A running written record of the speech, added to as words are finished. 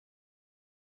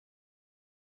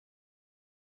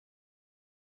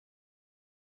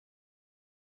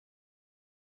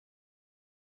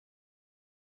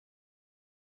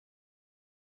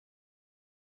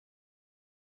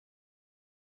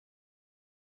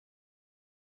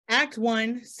Act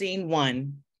 1, Scene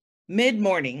 1.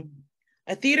 Mid-morning.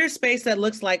 A theater space that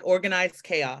looks like organized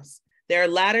chaos. There are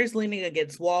ladders leaning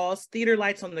against walls, theater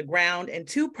lights on the ground, and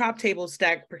 2 prop tables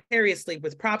stacked precariously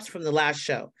with props from the last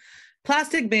show.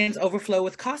 Plastic bins overflow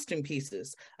with costume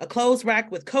pieces. A clothes rack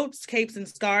with coats, capes, and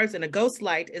scarves, and a ghost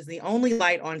light is the only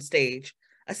light on stage.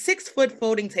 A 6-foot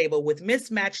folding table with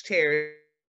mismatched chairs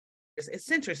is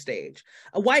center stage.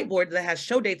 A whiteboard that has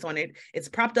show dates on it is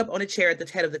propped up on a chair at the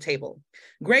head of the table.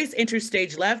 Grace enters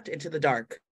stage left into the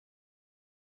dark.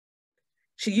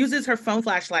 She uses her phone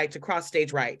flashlight to cross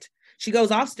stage right. She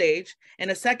goes off stage, and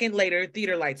a second later,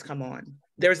 theater lights come on.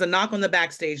 There's a knock on the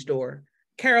backstage door.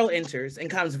 Carol enters and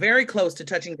comes very close to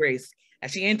touching Grace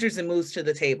as she enters and moves to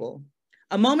the table.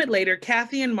 A moment later,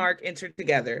 Kathy and Mark enter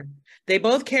together. They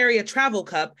both carry a travel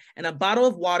cup and a bottle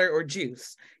of water or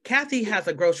juice. Kathy has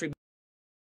a grocery.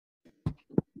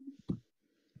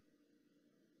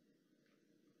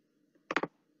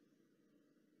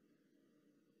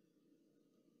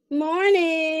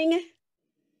 Morning.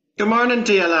 Good morning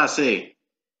to you, lassie.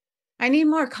 I need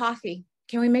more coffee.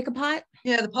 Can we make a pot?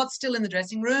 Yeah, the pot's still in the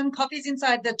dressing room. Coffee's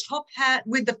inside the top hat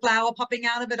with the flower popping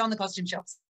out of it on the costume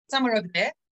shelves. Somewhere over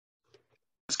there.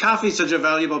 Is coffee such a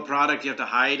valuable product you have to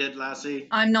hide it, lassie?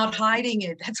 I'm not hiding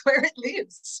it. That's where it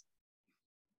lives.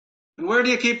 And where do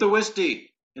you keep the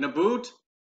whiskey? In a boot?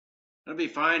 That'll be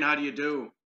fine. How do you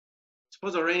do?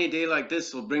 Suppose a rainy day like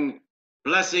this will bring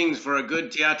blessings for a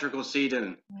good theatrical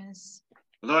seating. Yes.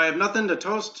 Although I have nothing to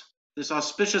toast this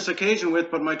auspicious occasion with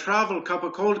but my travel cup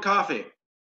of cold coffee.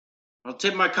 I'll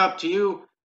tip my cup to you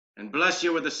and bless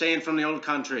you with a saying from the old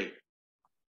country.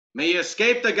 May you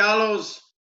escape the gallows,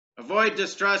 avoid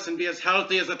distress, and be as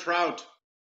healthy as a trout.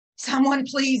 Someone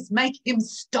please make him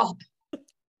stop.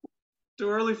 Too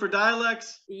early for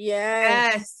dialects?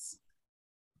 Yes.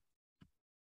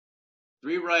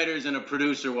 3 writers and a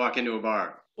producer walk into a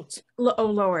bar. Oh,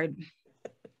 Lord.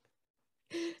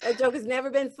 That joke has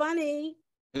never been funny.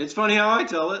 It's funny how I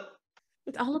tell it.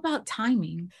 It's all about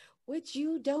timing. Which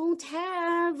you don't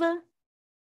have.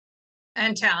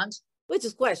 And talent. Which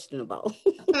is questionable.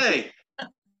 Hey.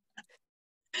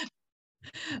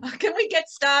 Can we get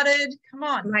started? Come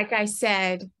on. Like I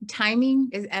said, timing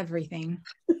is everything.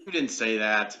 You didn't say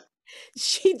that.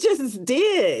 She just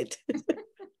did.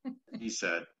 He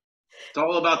said. It's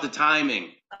all about the timing.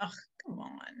 Oh, come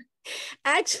on.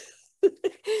 Actually,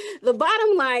 the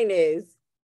bottom line is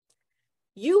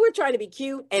you were trying to be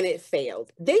cute and it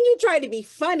failed. Then you tried to be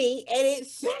funny and it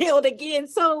failed again.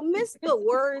 So, Mr.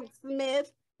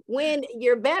 Wordsmith, when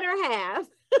your better half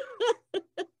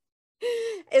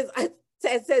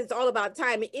says it's all about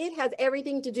timing, it has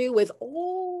everything to do with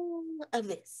all of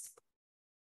this.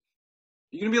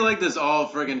 You gonna be like this all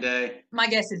friggin' day? My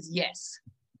guess is yes.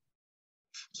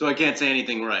 So I can't say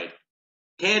anything right.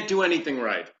 Can't do anything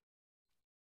right.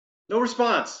 No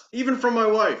response, even from my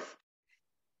wife.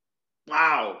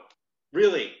 Wow.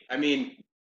 Really? I mean,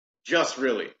 just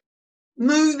really.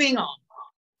 Moving on.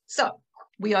 So,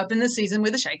 we open the season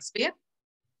with a Shakespeare.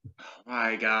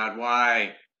 My God,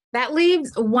 why? That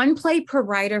leaves 1 play per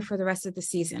writer for the rest of the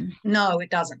season. No, it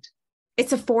doesn't.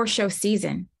 It's a 4-show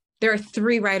season. There are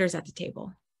 3 writers at the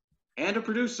table. And a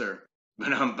producer.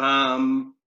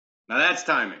 Ba-dum-bum. Now that's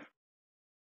timing.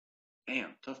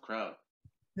 Damn, tough crowd.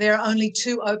 There are only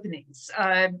 2 openings.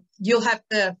 You'll have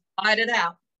to fight it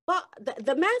out. Well,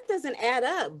 the math doesn't add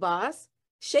up, boss.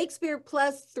 Shakespeare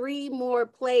plus 3 more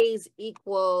plays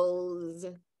equals...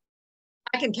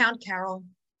 I can count, Carol.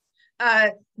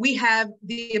 We have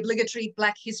the obligatory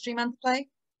Black History Month play.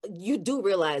 You do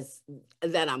realize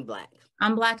that I'm Black.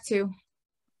 I'm Black too.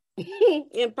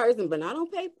 In person, but not on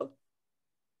paper.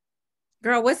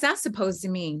 Girl, what's that supposed to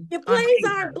mean? Your plays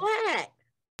aren't Black.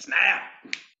 Snap.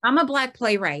 I'm a Black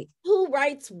playwright. Who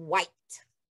writes white?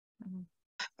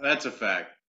 That's a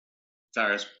fact.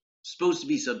 Sorry, it's supposed to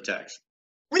be subtext.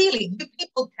 Really, you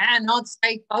people cannot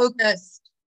stay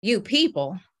focused. You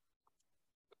people.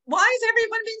 Why is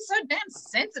everyone being so damn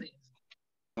sensitive?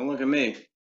 Don't look at me.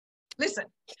 Listen,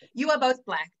 you are both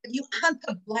Black, but you aren't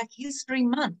the Black History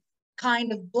Month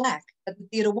kind of Black that the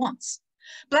theatre wants.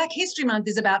 Black History Month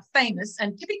is about famous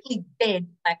and typically dead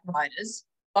Black writers.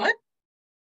 Got it?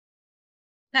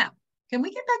 Now, can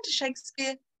we get back to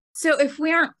Shakespeare? So if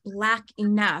we aren't Black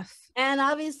enough, And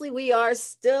obviously we are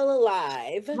still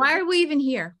alive. why are we even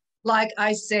here? Like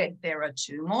I said, there are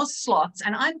 2 more slots,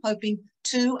 and I'm hoping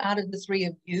 2 out of the 3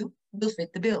 of you will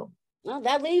fit the bill. Well,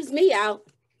 that leaves me out.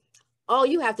 All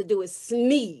you have to do is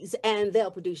sneeze and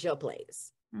they'll produce your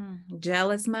plays.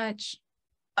 Jealous much?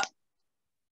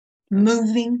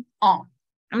 Moving on.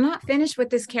 I'm not finished with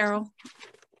this, Carol.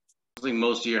 It's like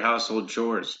most of your household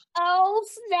chores. Oh,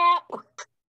 snap.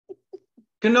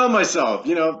 Can know myself,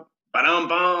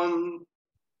 ba-dum-bum.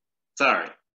 Sorry.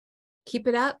 Keep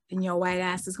it up, and your white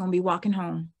ass is gonna be walking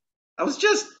home. I was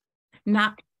just...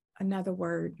 Not another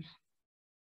word.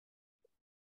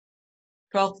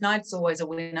 12th night's always a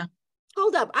winner.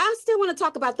 Hold up. I still want to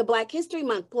talk about the Black History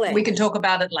Month play. We can talk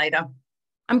about it later.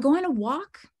 I'm going to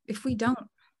walk if we don't.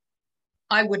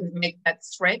 I wouldn't make that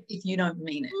threat if you don't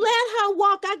mean it. Let her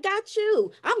walk. I got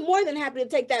you. I'm more than happy to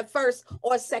take that first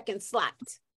or second slot.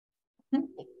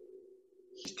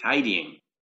 She's tidying.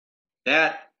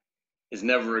 That is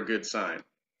never a good sign.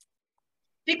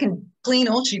 She can clean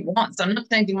all she wants. I'm not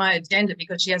changing my agenda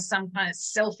because she has some kind of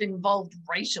self-involved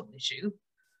racial issue.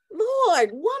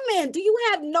 Lord, woman, do you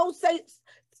have no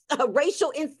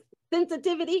racial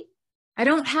insensitivity? I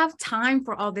don't have time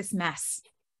for all this mess.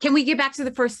 Can we get back to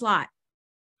the first slot?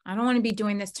 I don't want to be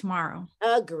doing this tomorrow.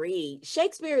 Agreed.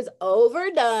 Shakespeare is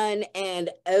overdone and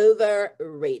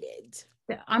overrated.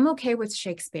 I'm okay with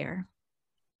Shakespeare.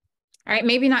 All right,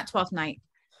 maybe not 12th night.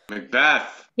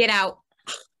 Macbeth. Get out.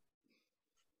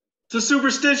 It's a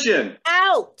superstition.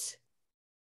 Out.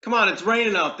 Come on, it's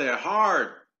raining out there. Hard.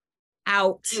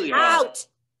 Out. Really hard. Out.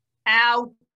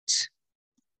 Out.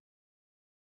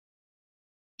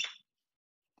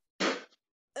 Ugh,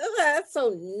 that's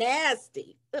so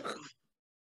nasty. Ugh.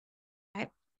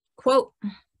 Quote.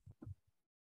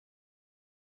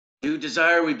 You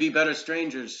desire we be better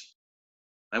strangers.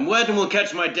 I'm wed and will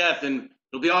catch my death, and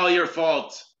it'll be all your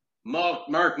fault.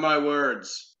 Mark my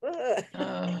words.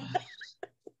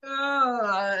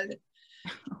 God.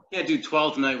 Can't do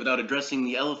 12th night without addressing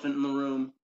the elephant in the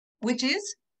room. Which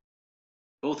is?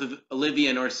 Both of Olivia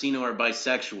and Orsino are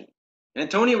bisexual. And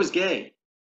Antonia was gay.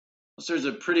 Plus, there's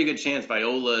a pretty good chance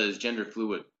Viola is gender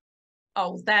fluid.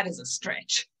 Oh, that is a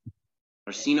stretch.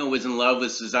 Orsino was in love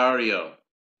with Cesario.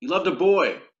 He loved a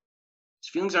boy. His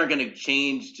feelings aren't going to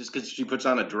change just because she puts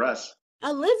on a dress.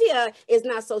 Olivia is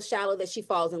not so shallow that she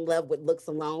falls in love with looks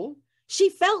alone. She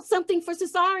felt something for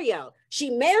Cesario. She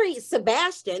married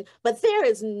Sebastian, but there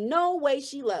is no way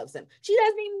she loves him. She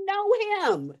doesn't even know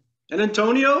him. And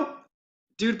Antonio?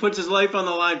 Dude puts his life on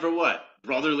the line for what?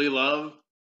 Brotherly love?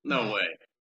 No way.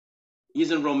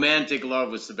 He's in romantic love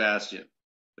with Sebastian.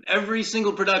 But every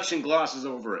single production glosses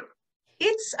over it.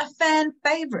 It's a fan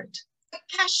favorite. A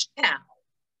cash cow.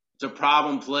 It's a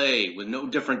problem play with no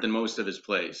different than most of his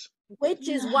plays. Which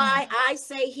is why I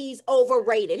say he's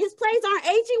overrated. His plays aren't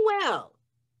aging well.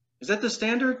 Is that the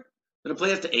standard? That a play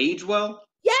has to age well?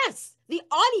 Yes, the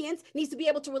audience needs to be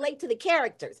able to relate to the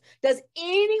characters. Does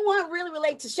anyone really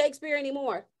relate to Shakespeare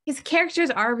anymore? His characters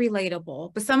are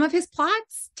relatable, but some of his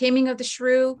plots, Taming of the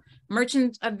Shrew,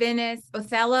 Merchant of Venice,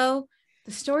 Othello,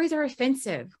 the stories are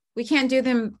offensive. We can't do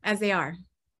them as they are.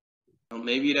 Well,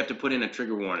 maybe you'd have to put in a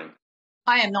trigger warning.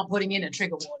 I am not putting in a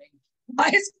trigger warning. Why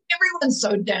is everyone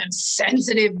so damn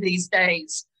sensitive these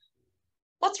days?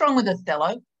 What's wrong with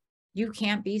Othello? You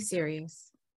can't be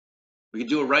serious. We could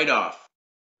do a write-off.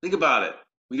 Think about it.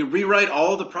 We could rewrite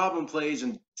all the problem plays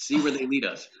and see where they lead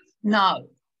us. No.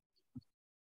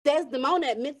 Desdemona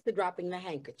admits to dropping the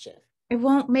handkerchief. It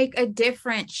won't make a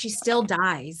difference. She still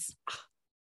dies.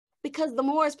 Because the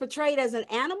Moor is portrayed as an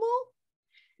animal?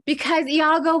 Because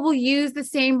Iago will use the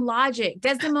same logic.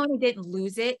 Desdemona didn't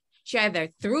lose it. She either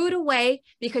threw it away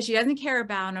because she doesn't care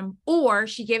about him, or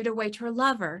she gave it away to her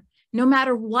lover. No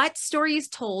matter what story is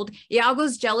told,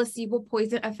 Iago's jealousy will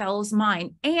poison Othello's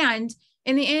mind. And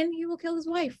in the end, he will kill his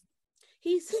wife.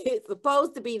 He's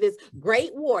supposed to be this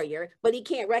great warrior, but he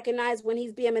can't recognize when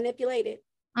he's being manipulated.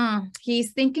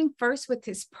 He's thinking first with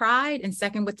his pride and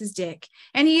second with his dick.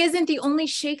 And he isn't the only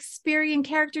Shakespearean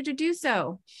character to do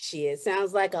so. Shit,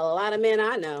 sounds like a lot of men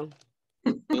I know.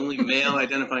 The only male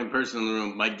identifying person in the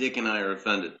room, my dick and I are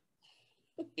offended.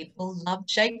 People love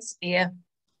Shakespeare.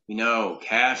 You know,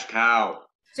 cash cow.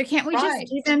 So can't we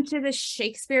just leave them to the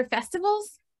Shakespeare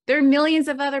festivals? There are millions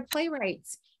of other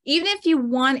playwrights. Even if you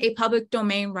want a public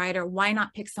domain writer, why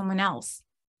not pick someone else?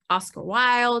 Oscar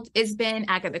Wilde, Isbin,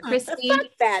 Agatha Christie.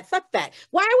 Fuck that.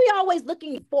 Why are we always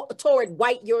looking toward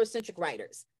white Eurocentric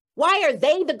writers? Why are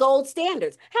they the gold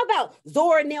standards? How about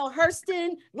Zora Neale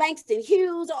Hurston, Langston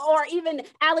Hughes, or even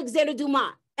Alexander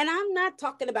Dumas? And I'm not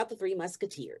talking about the Three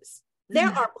Musketeers. There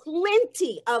are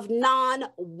plenty of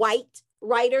non-white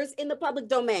writers in the public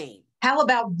domain. How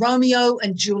about Romeo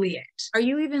and Juliet? Are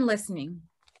you even listening?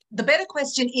 The better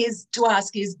question to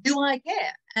ask is, do I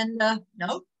care? And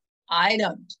no, I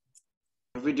don't.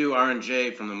 If we do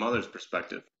R&J from the mother's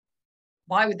perspective.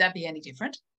 Why would that be any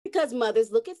different? Because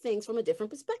mothers look at things from a different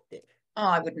perspective. Oh,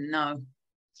 I wouldn't know.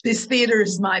 This theater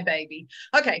is my baby.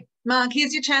 Okay, Mark,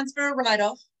 here's your chance for a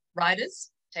write-off.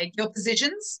 Writers, take your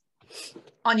positions.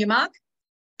 On your mark,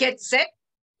 get set,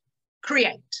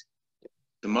 Create.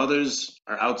 The mothers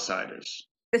are outsiders.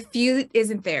 The feud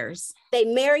isn't theirs. They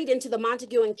married into the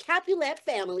Montague and Capulet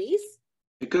families.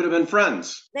 They could have been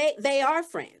friends. They are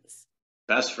friends.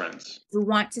 Best friends. We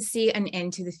want to see an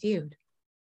end to the feud,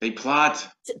 They plot.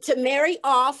 To marry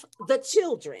off the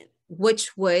children.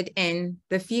 which would end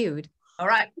the feud. All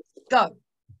right, go.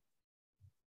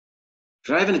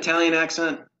 Should I have an Italian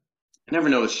accent? I never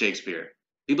know with Shakespeare.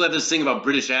 People have this thing about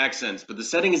British accents, but the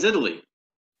setting is Italy.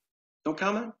 No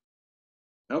comment?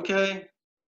 Okay.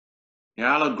 The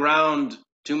hallowed ground,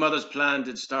 two mothers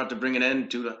planted, start to bring an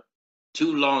end to the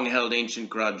too long-held ancient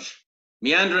grudge.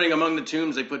 Meandering among the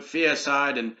tombs, they put fear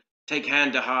aside and take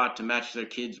hand to heart to match their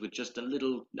kids with just a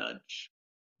little nudge.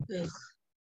 Ugh.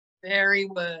 Very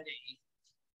wordy.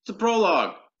 It's a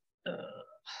prologue.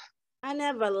 I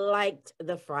never liked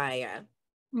the friar.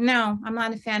 No, I'm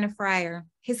not a fan of Friar.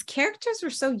 His characters were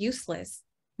so useless.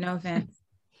 No offense.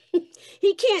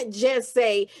 He can't just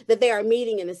say that they are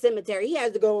meeting in the cemetery. He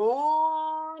has to go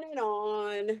on and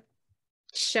on.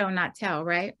 Show, not tell,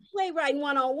 right? Playwriting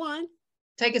 101.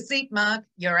 Take a seat, Mark.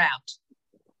 You're out.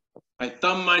 I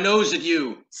thumb my nose at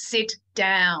you. Sit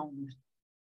down.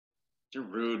 You're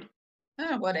rude.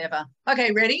 Oh, whatever.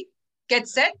 Okay, ready? Get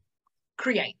set.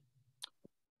 Create.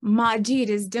 My deed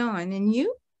is done, and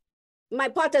you? My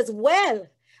part as well.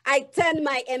 I turned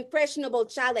my impressionable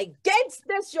child against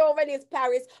the chauvinist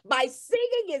Paris by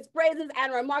singing his praises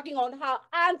and remarking on how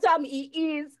handsome he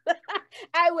is.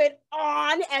 I went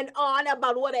on and on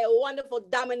about what a wonderful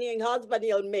domineering husband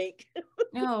he'll make.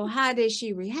 No, how did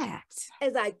she react?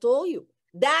 As I told you,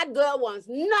 that girl wants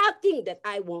nothing that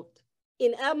I want.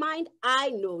 In her mind,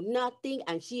 I know nothing,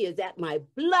 and she is at my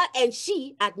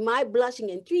at my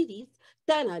blushing entreaties,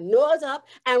 turn her nose up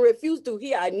and refuse to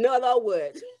hear another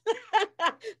word.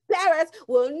 Paris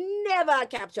will never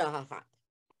capture her heart.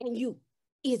 And you,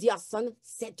 is your son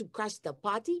set to crash the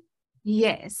party?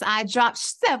 Yes, I dropped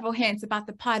several hints about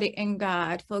the party, and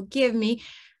God forgive me,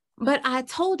 but I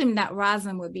told him that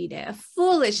Rosalind would be there.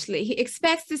 Foolishly, he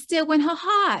expects to still win her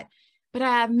heart, but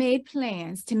I have made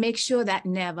plans to make sure that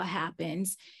never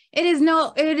happens. It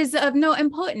is of no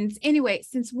importance. Anyway,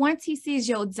 since once he sees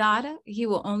your daughter, he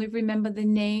will only remember the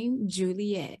name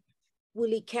Juliet. Will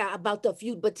he care about the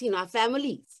feud between our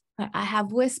families? But I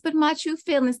have whispered my true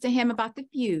feelings to him about the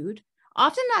feud.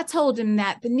 Often I told him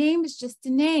that the name is just a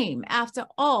name. After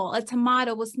all, a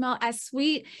tomato will smell as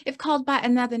sweet if called by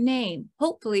another name.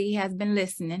 Hopefully he has been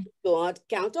listening. Don't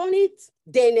count on it.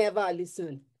 They never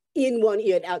listen. In one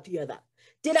ear and out the other.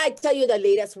 Did I tell you the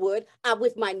latest word? I'm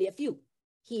with my nephew.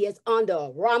 He is on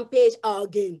the rampage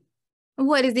again.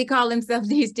 What does he call himself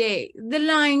these days? The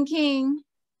Lion King?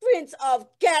 Prince of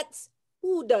cats.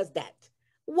 Who does that?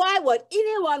 Why would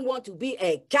anyone want to be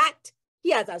a cat?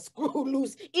 He has a screw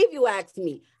loose, if you ask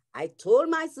me. I told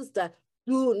my sister,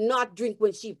 do not drink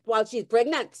while she's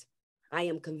pregnant. I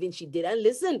am convinced she didn't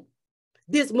listen.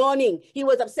 This morning, he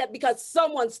was upset because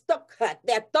someone stuck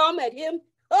their thumb at him.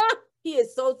 Oh, he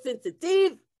is so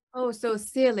sensitive. Oh, so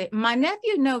silly. My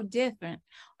nephew no different.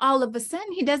 All of a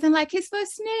sudden, he doesn't like his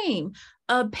first name.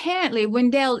 Apparently,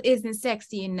 Wendell isn't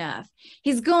sexy enough.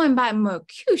 He's going by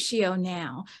Mercutio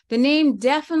now. The name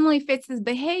definitely fits his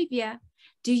behavior.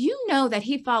 Do you know that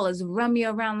he follows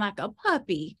Romeo around like a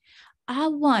puppy? I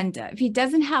wonder if he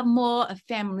doesn't have more of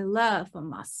family love for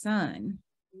my son.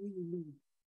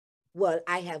 Well,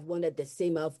 I have wondered the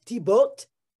same of Thibaut.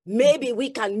 Maybe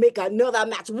we can make another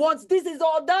match once this is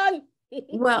all done.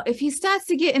 Well, if he starts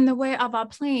to get in the way of our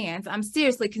plans, I'm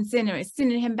seriously considering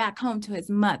sending him back home to his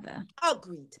mother.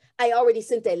 Agreed. I already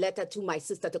sent a letter to my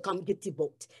sister to come get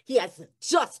Thibaut. He is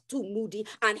just too moody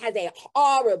and has a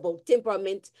horrible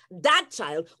temperament. That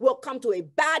child will come to a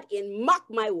bad end, mark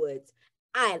my words.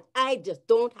 And I just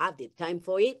don't have the time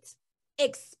for it.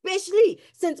 Especially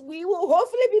since we will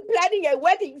hopefully be planning a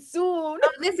wedding soon. Oh,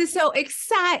 this is so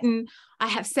exciting. I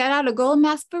have set out a gold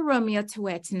mask for Romeo to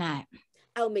wear tonight.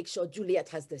 I'll make sure Juliet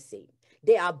has the same.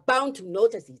 They are bound to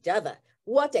notice each other.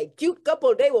 What a cute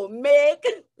couple they will make.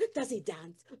 Does he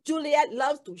dance? Juliet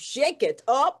loves to shake it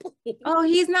up. Oh,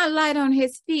 he's not light on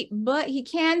his feet, but he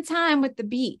can time with the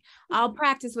beat. I'll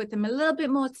practice with him a little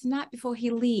bit more tonight before he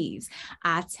leaves.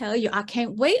 I tell you, I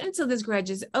can't wait until this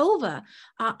grudge is over.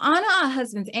 I honor our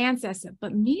husband's ancestor,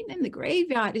 but meeting in the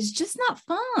graveyard is just not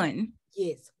fun.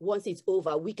 Yes, once it's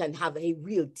over, we can have a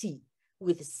real tea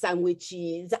with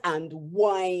sandwiches and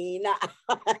wine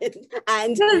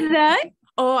and that.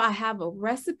 Or I have a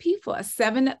recipe for a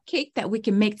 7-Up cake that we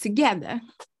can make together.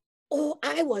 Oh,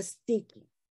 I was thinking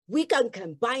we can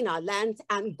combine our lands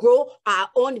and grow our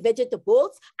own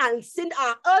vegetables and send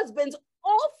our husbands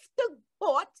off the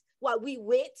boat while we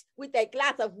wait with a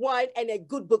glass of wine and a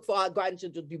good book for our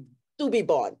grandchildren to be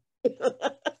born.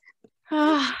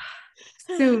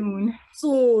 Soon.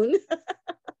 Soon.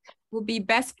 We'll be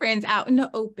best friends out in the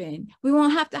open. We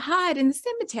won't have to hide in the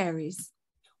cemeteries.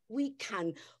 We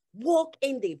can walk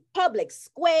in the public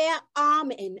square,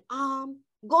 arm in arm,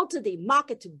 go to the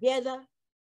market together.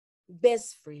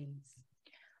 Best friends.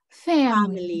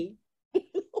 Family.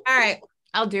 All right,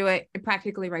 I'll do it. It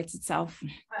practically writes itself.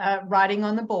 Writing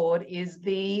on the board is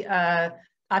the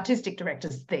artistic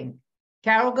director's thing.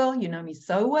 Carol girl, you know me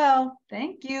so well.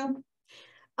 Thank you.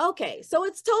 Okay, so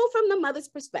it's told from the mother's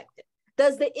perspective.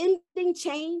 Does the ending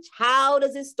change? How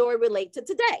does this story relate to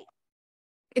today?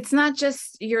 It's not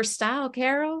just your style,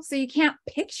 Carol, so you can't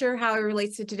picture how it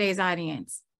relates to today's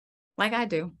audience, like I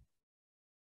do.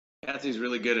 Kathy's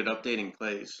really good at updating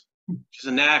plays. She's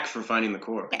a knack for finding the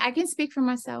core. I can speak for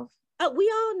myself.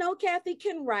 We all know Kathy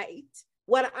can write.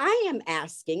 What I am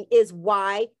asking is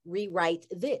why rewrite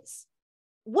this?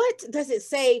 What does it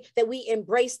say that we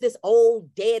embrace this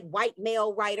old dead white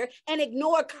male writer and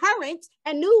ignore current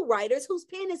and new writers whose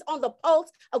pen is on the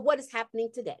pulse of what is happening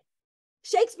today?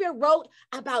 Shakespeare wrote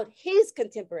about his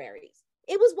contemporaries.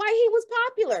 It was why he was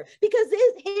popular, because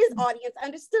his audience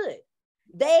understood.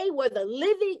 They were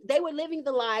living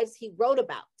the lives he wrote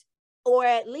about, or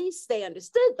at least they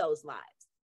understood those lives.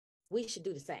 We should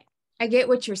do the same. I get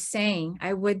what you're saying.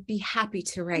 I would be happy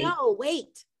to write. No,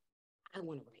 wait. I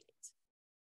want to write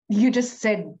it. You just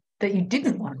said that you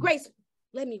didn't want to. Grace,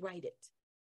 let me write it.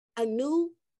 A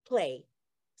new play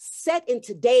set in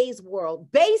today's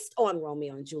world based on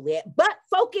Romeo and Juliet, but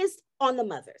focused on the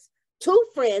mothers. Two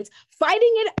friends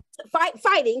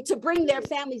fighting to bring their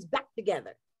families back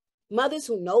together. Mothers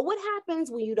who know what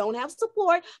happens when you don't have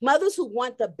support, mothers who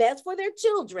want the best for their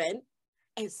children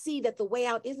and see that the way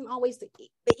out isn't always the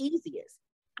easiest.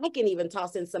 I can even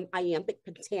toss in some iambic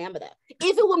pentameter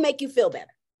if it will make you feel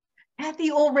better.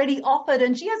 Kathy already offered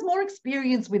and she has more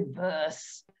experience with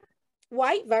verse.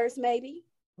 White verse, maybe,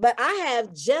 but I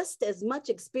have just as much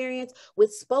experience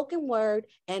with spoken word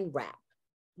and rap.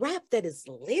 Rap that is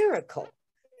lyrical,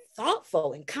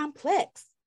 thoughtful, and complex.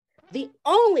 The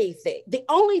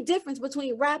only difference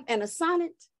between rap and a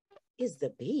sonnet is the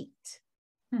beat.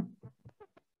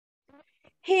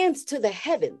 Hands to the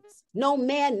heavens, no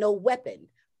man, no weapon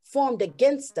formed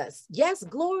against us. Yes,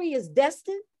 glory is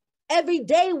destined. Every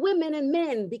day, women and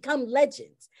men become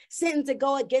legends. Sins that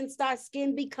go against our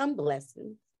skin become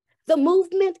blessings. The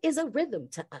movement is a rhythm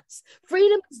to us.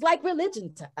 Freedom is like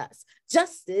religion to us.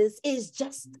 Justice is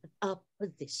just a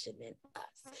position in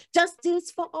us.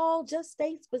 Justice for all, just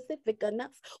stay specific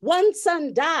enough. One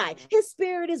son died, his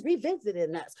spirit is revisited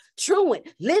in us. Truant,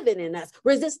 living in us.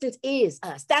 Resistance is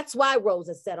us. That's why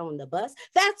Rosa sat on the bus.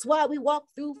 That's why we walk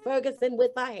through Ferguson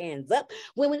with our hands up.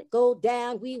 When we go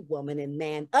down, we woman and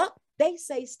man up. They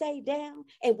say stay down,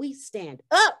 and we stand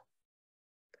up.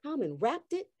 Common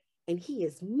wrapped it, and he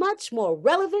is much more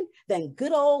relevant than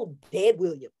good old Dead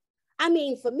William. I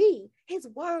mean, for me, his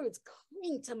words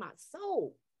cling to my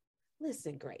soul.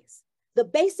 Listen, Grace, the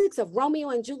basics of Romeo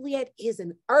and Juliet is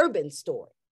an urban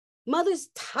story. Mothers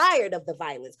tired of the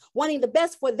violence, wanting the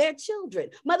best for their children.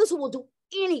 Mothers who will do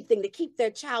anything to keep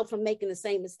their child from making the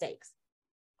same mistakes.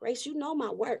 Grace, you know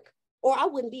my work, or I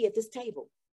wouldn't be at this table.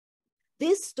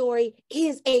 This story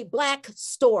is a Black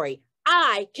story.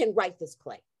 I can write this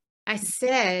play. I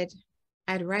said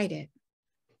I'd write it.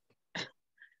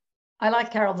 I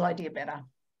like Carol's idea better.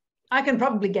 I can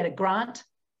probably get a grant.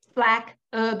 Black,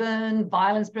 urban,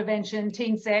 violence prevention,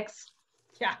 teen sex.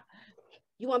 Yeah.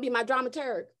 You want to be my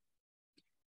dramaturg?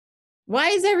 Why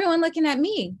is everyone looking at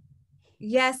me?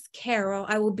 Yes, Carol,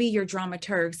 I will be your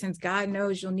dramaturg since God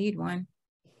knows you'll need one.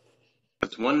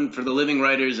 That's 1 for the living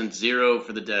writers and 0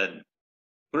 for the dead.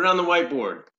 Put it on the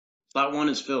whiteboard. Slot 1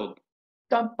 is filled.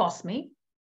 Don't boss me.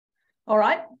 All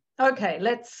right. Okay,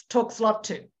 let's talk slot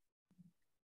 2.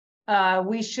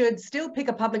 We should still pick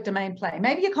a public domain play.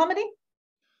 Maybe a comedy?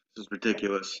 This is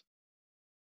ridiculous.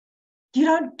 You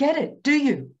don't get it, do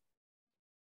you?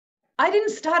 I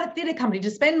didn't start a theatre company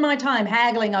to spend my time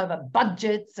haggling over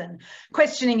budgets and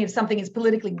questioning if something is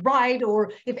politically right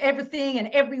or if everything and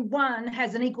everyone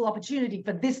has an equal opportunity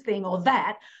for this thing or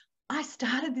that. I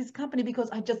started this company because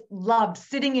I just loved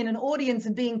sitting in an audience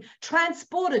and being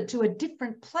transported to a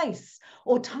different place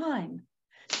or time,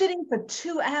 sitting for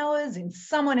 2 hours in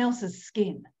someone else's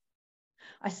skin.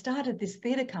 I started this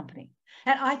theatre company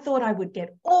and I thought I would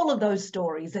get all of those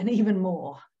stories and even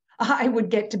more. I would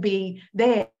get to be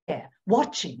there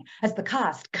watching as the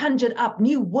cast conjured up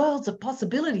new worlds of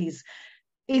possibilities.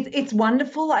 It's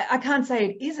wonderful. I can't say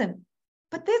it isn't,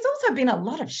 but there's also been a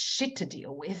lot of shit to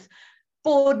deal with.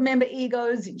 board member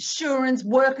egos, insurance,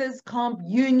 workers, comp,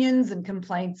 unions, and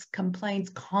complaints,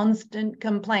 constant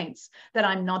complaints that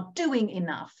I'm not doing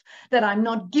enough, that I'm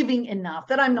not giving enough,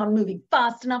 that I'm not moving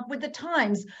fast enough with the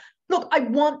times. Look, I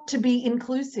want to be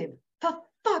inclusive. For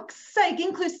fuck's sake,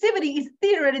 inclusivity is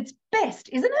theatre at its best,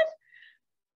 isn't it?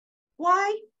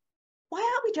 Why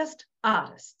aren't we just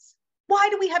artists? Why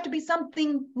do we have to be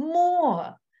something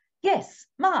more? Yes,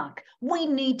 Mark, we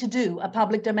need to do a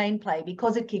public domain play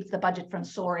because it keeps the budget from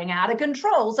soaring out of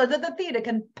control so that the theatre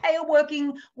can pay a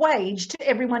working wage to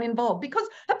everyone involved, because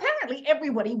apparently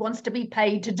everybody wants to be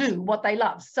paid to do what they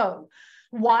love. So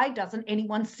why doesn't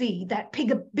anyone see that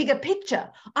bigger picture?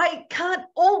 I can't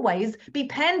always be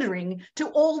pandering to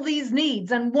all these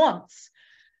needs and wants.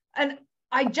 And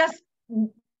I just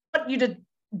want you to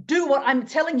do what I'm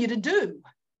telling you to do.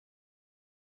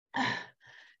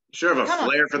 Sure have a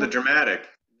flair for the dramatic.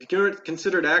 Have you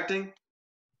considered acting?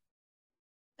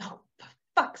 Oh, for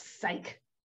fuck's sake.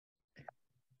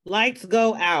 Lights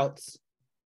go out.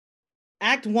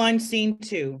 Act 1, Scene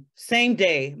 2. Same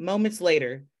day, moments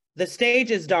later. The stage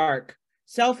is dark.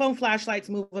 Cell phone flashlights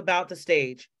move about the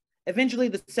stage. Eventually,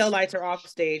 the cell lights are off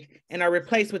stage and are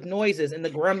replaced with noises and the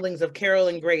grumblings of Carol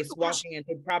and Grace walking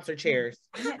into props or chairs.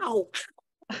 Ow.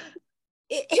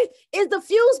 Is the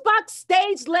fuse box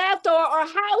stage left or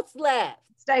house left?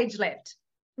 Stage left.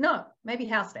 No, maybe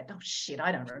house left. Oh, shit,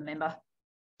 I don't remember.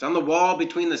 It's on the wall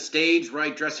between the stage,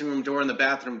 right dressing room door, and the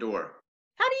bathroom door.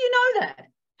 How do you know that?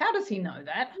 How does he know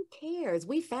that? Who cares?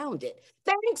 We found it.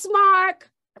 Thanks, Mark.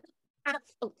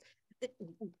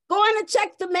 Going to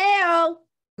check the mail.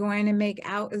 Going to make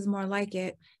out is more like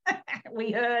it.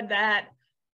 We heard that.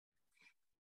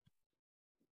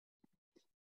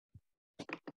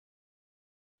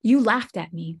 You laughed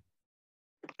at me.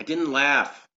 I didn't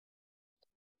laugh.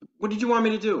 What did you want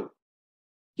me to do?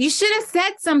 You should have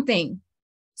said something.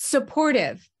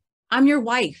 Supportive. I'm your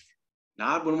wife.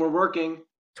 Not when we're working.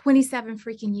 27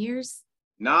 freaking years.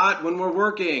 Not when we're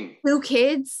working. 2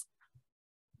 kids.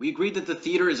 We agreed that the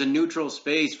theater is a neutral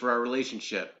space for our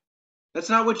relationship. That's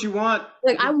not what you want.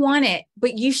 Look, I want it,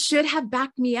 but you should have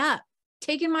backed me up,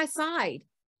 taken my side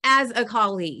as a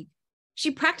colleague. She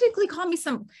practically called me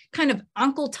some kind of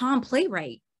Uncle Tom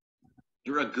playwright.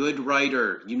 You're a good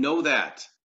writer. You know that.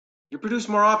 You're produced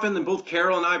more often than both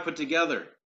Carol and I put together.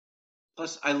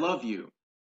 Plus, I love you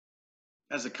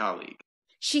as a colleague.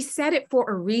 She said it for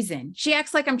a reason. She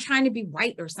acts like I'm trying to be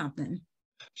right or something.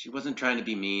 She wasn't trying to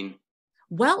be mean.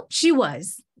 Well, she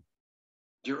was.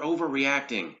 You're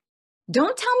overreacting.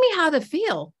 Don't tell me how to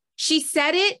feel. She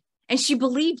said it and she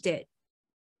believed it.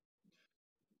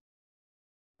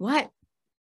 What?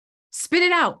 Spit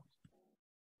it out.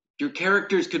 Your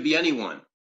characters could be anyone.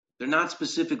 They're not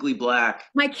specifically Black.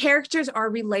 My characters are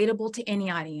relatable to any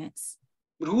audience.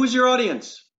 But who is your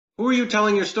audience? Who are you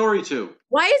telling your story to?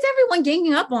 Why is everyone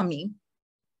ganging up on me?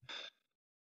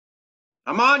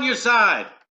 I'm on your side.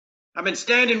 I've been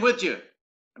standing with you.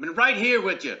 I've been right here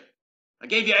with you. I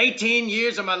gave you 18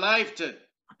 years of my life to...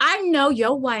 I know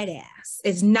your white ass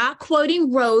is not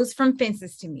quoting Rose from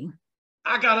Fences to me.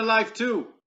 I got a life too.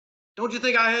 Don't you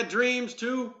think I had dreams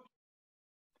too?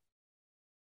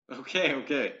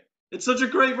 Okay. It's such a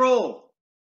great role.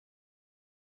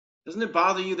 Doesn't it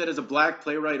bother you that as a Black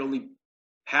playwright, only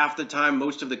half the time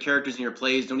most of the characters in your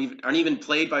plays aren't even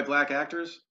played by Black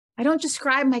actors? I don't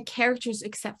describe my characters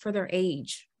except for their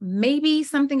age. Maybe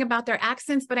something about their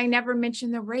accents, but I never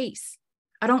mention their race.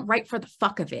 I don't write for the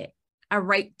fuck of it. I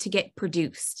write to get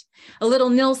produced. A little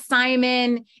Neil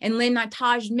Simon and Lynn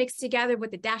Natage mixed together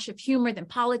with a dash of humor, then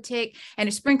politic, and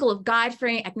a sprinkle of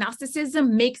God-fearing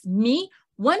agnosticism makes me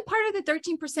one part of the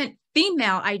 13%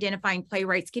 female identifying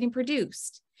playwrights getting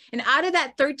produced. And out of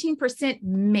that 13%,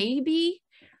 maybe,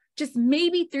 just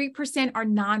maybe 3% are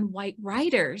non-white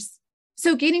writers.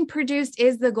 So getting produced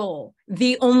is the goal,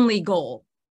 the only goal.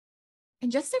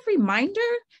 And just a reminder,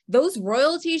 those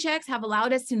royalty checks have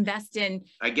allowed us to invest in...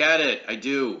 I get it, I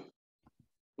do.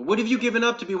 But what have you given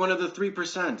up to be one of the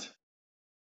 3%?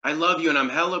 I love you and I'm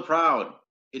hella proud.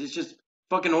 It is just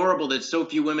fucking horrible that so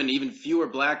few women, even fewer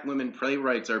Black women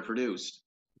playwrights are produced.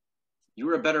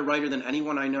 You're a better writer than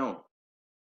anyone I know.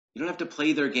 You don't have to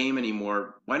play their game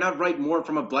anymore. Why not write more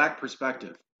from a Black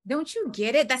perspective? Don't you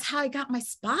get it? That's how I got my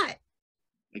spot.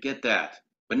 I get that.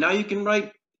 But now you can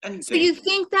write anything. So you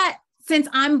think that since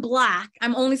I'm Black,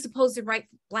 I'm only supposed to write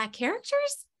Black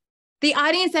characters? The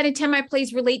audience that attend my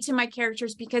plays relate to my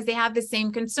characters because they have the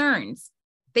same concerns.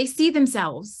 They see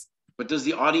themselves. But does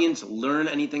the audience learn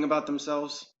anything about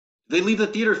themselves? Do they leave the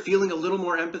theater feeling a little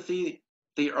more empathy?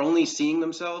 They are only seeing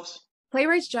themselves?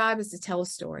 Playwright's job is to tell a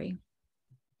story.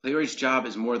 Playwright's job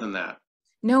is more than that.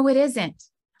 No, it isn't.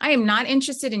 I am not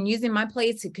interested in using my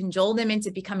plays to cajole them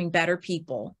into becoming better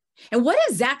people. And what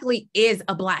exactly is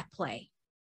a Black play?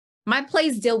 My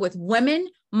plays deal with women,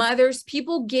 mothers,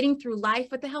 people getting through life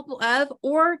with the help of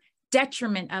or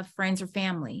detriment of friends or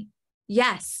family.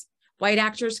 Yes, white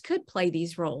actors could play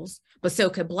these roles, but so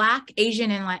could Black,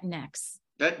 Asian, and Latinx.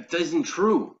 That isn't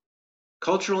true.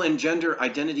 Cultural and gender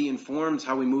identity informs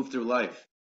how we move through life.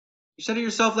 You said it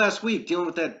yourself last week, dealing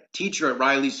with that teacher at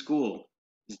Riley's school.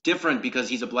 He's different because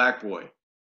he's a Black boy.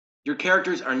 Your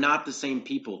characters are not the same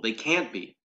people. They can't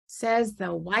be. Says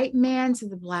the white man to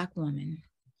the Black woman.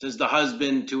 Says the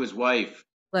husband to his wife.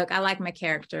 Look, I like my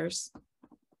characters.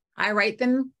 I write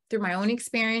them through my own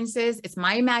experiences. It's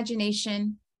my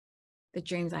imagination, the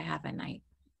dreams I have at night.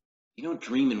 You don't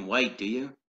dream in white, do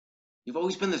you? You've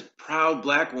always been this proud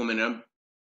Black woman, and I'm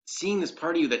seeing this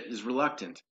part of you that is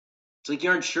reluctant. It's like you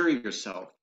aren't sure of yourself.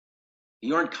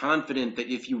 You aren't confident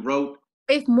that if you wrote...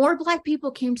 If more Black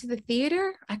people came to the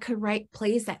theater, I could write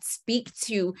plays that speak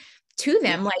to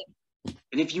them.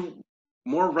 And if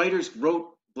more writers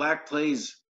wrote Black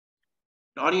plays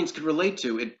an audience could relate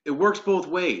to, it works both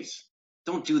ways.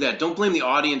 Don't do that. Don't blame the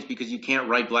audience because you can't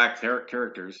write Black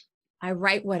characters. I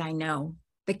write what I know.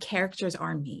 The characters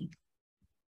are me.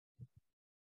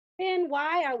 Then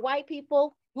why are white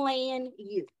people playing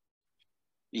you?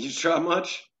 You try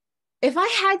much? If I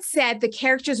had said the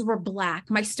characters were Black,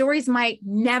 my stories might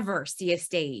never see a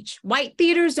stage. White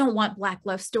theaters don't want Black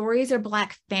love stories or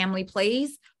Black family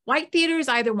plays. White theaters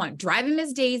either want Driving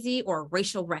Miss Daisy or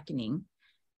Racial Reckoning.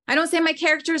 I don't say my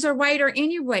characters are white or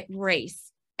any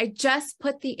race. I just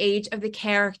put the age of the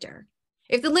character.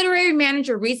 If the literary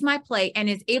manager reads my play and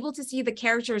is able to see the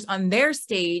characters on their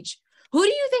stage, who do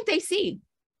you think they see?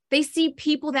 They see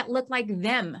people that look like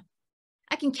them.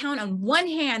 I can count on one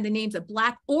hand the names of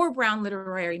Black or brown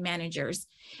literary managers.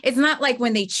 It's not like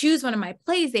when they choose one of my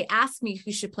plays, they ask me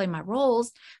who should play my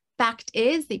roles. Fact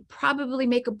is, they probably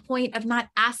make a point of not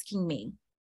asking me.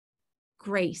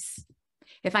 Grace,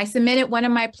 if I submitted one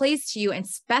of my plays to you and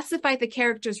specified the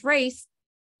character's race,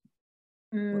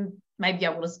 maybe I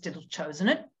would have still chosen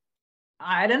it.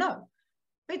 I don't know.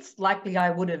 It's likely I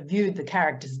would have viewed the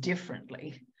characters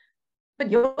differently. But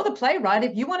you're the playwright.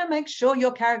 If you want to make sure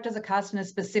your characters are cast in a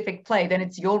specific play, then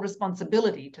it's your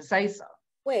responsibility to say so.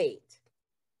 Wait.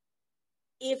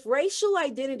 If racial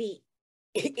identity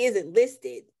isn't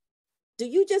listed, do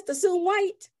you just assume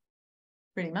white?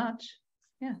 Pretty much,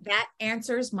 yeah. That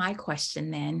answers my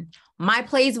question then. My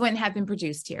plays wouldn't have been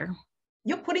produced here.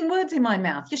 You're putting words in my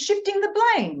mouth. You're shifting the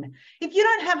blame. If you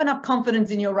don't have enough confidence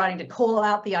in your writing to call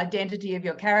out the identity of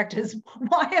your characters,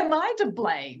 why am I to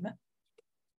blame?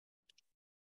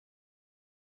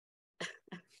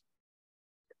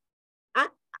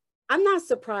 I'm not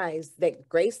surprised that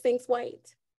Grace thinks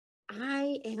white.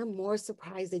 I am more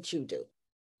surprised that you do.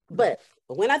 But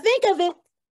when I think of it,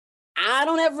 I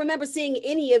don't ever remember seeing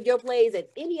any of your plays at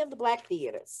any of the Black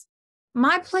theaters.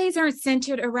 My plays aren't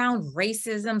centered around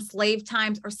racism, slave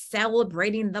times, or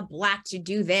celebrating the Black to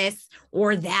do this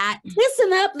or that.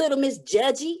 Listen up, little Miss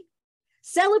Judgy.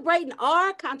 Celebrating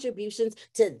our contributions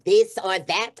to this or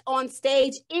that on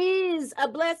stage is a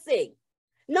blessing.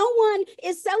 No one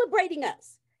is celebrating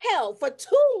us. Hell, for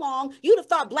too long, you'd have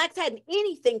thought Blacks had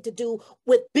anything to do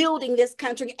with building this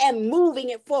country and moving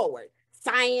it forward.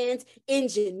 Science,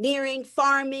 engineering,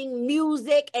 farming,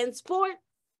 music, and sport.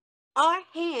 Our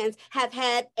hands have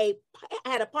had a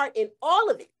part in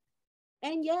all of it.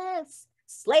 And yes,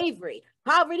 slavery,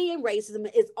 poverty, and racism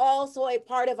is also a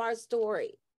part of our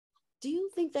story. Do you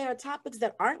think there are topics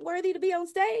that aren't worthy to be on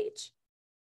stage?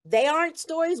 They aren't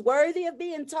stories worthy of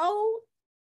being told?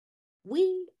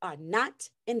 We are not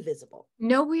invisible.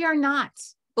 No, we are not.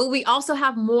 But we also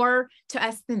have more to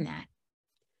us than that.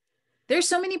 There's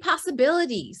so many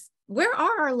possibilities. Where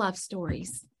are our love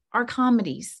stories, our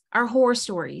comedies, our horror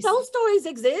stories? Those stories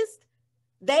exist.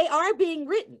 They are being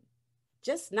written,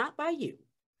 just not by you.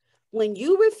 When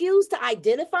you refuse to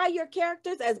identify your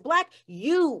characters as Black,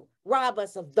 you rob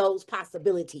us of those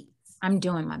possibilities. I'm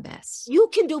doing my best. You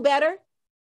can do better.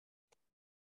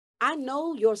 I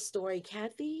know your story,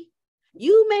 Kathy.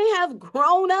 You may have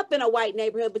grown up in a white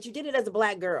neighborhood, but you did it as a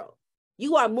Black girl.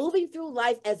 You are moving through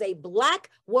life as a Black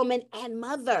woman and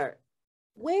mother.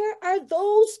 Where are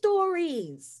those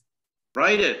stories?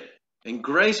 Write it, and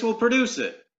Grace will produce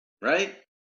it, right?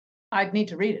 I'd need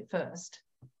to read it first.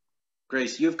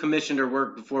 Grace, you've commissioned her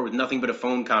work before with nothing but a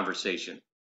phone conversation.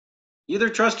 You either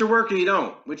trust her work or you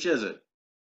don't. Which is it?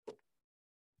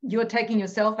 You're taking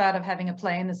yourself out of having a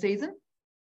play in the season?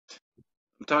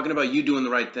 I'm talking about you doing the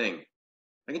right thing.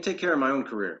 I can take care of my own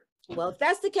career. Well, if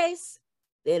that's the case,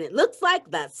 then it looks like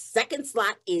the second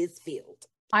slot is filled.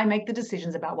 I make the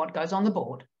decisions about what goes on the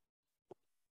board.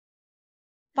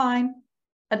 Fine.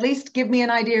 At least give me an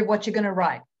idea of what you're going to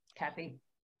write, Kathy.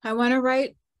 I want to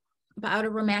write about a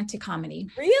romantic comedy.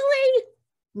 Really?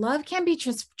 Love can be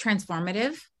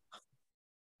transformative.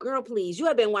 Girl, please, you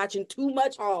have been watching too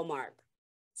much Hallmark.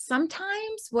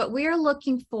 Sometimes what we're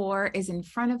looking for is in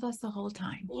front of us the whole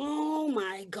time. Oh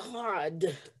my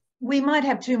God. We might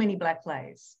have too many black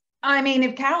plays. I mean,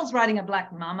 if Carol's writing a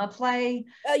black mama play.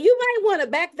 You might want to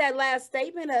back that last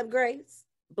statement up, Grace.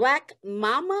 Black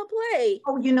mama play.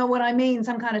 Oh, you know what I mean?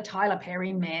 Some kind of Tyler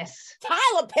Perry mess.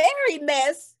 Tyler Perry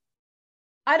mess?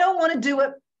 I don't want to do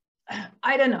it.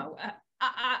 I don't know.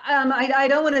 I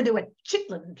don't want to do a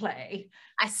Chitlin play.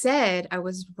 I said I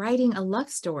was writing a love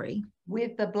story.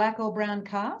 With the black or brown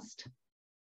cast?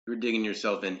 You're digging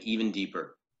yourself in even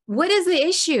deeper. What is the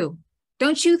issue?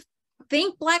 Don't you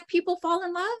think black people fall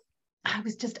in love? I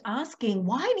was just asking,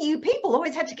 why do you people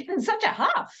always have to get in such a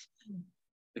huff?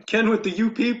 Again with the you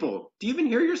people. Do you even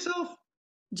hear yourself?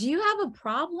 Do you have a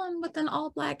problem with an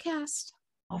all-black cast?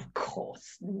 Of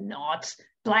course not.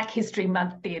 Black History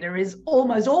Month theatre is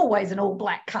almost always an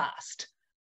all-black cast.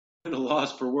 At a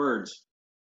loss for words.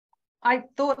 I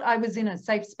thought I was in a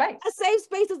safe space. A safe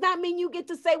space does not mean you get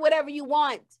to say whatever you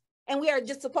want. And we are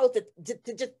just supposed to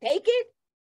just take it?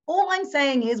 All I'm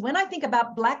saying is, when I think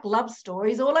about black love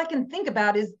stories, all I can think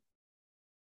about is,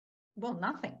 well,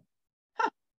 nothing.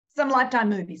 Some Lifetime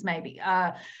movies, maybe.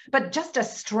 But just a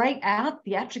straight-out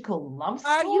theatrical love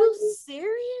story? Are you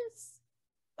serious?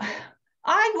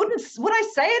 Would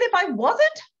I say it if I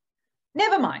wasn't?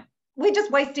 Never mind. We're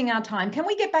just wasting our time. Can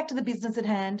we get back to the business at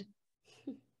hand?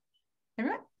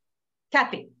 Everyone?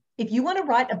 Kathy, if you want to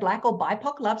write a black or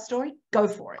BIPOC love story, go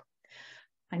for it.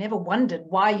 I never wondered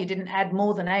why you didn't add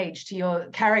more than age to your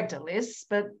character lists,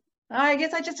 but I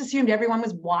guess I just assumed everyone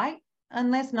was white,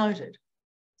 unless noted.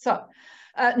 So,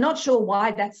 not sure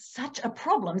why that's such a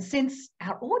problem, since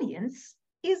our audience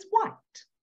is white.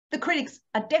 The critics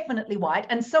are definitely white,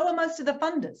 and so are most of the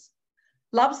funders.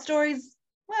 Love stories,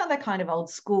 well, they're kind of old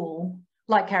school,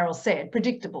 like Carol said,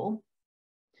 predictable.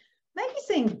 Maybe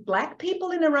seeing black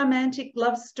people in a romantic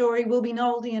love story will be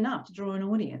novelty enough to draw an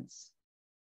audience.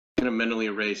 I'm going to mentally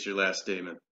erase your last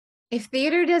statement. If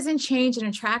theater doesn't change and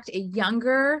attract a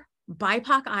younger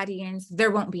BIPOC audience,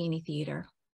 there won't be any theater.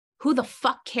 Who the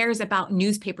fuck cares about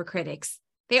newspaper critics?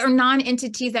 They are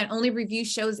non-entities that only review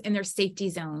shows in their safety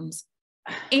zones.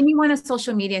 Anyone on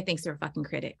social media thinks they're a fucking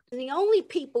critic. The only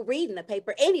people reading the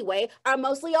paper anyway are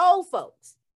mostly old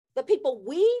folks. The people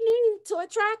we need to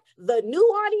attract, the new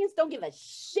audience, don't give a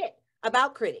shit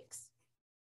about critics.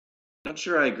 Not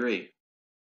sure I agree.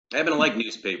 I happen to like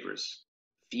newspapers.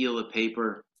 Feel the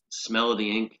paper, smell of the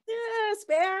ink. Yeah,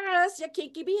 spare us your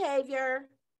kinky behavior.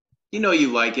 You know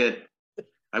you like it.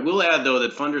 I will add, though,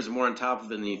 that funders are more on top of it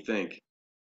than you think.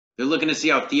 They're looking to see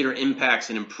how theater impacts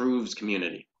and improves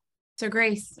community. So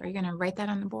Grace, are you going to write that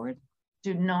on the board?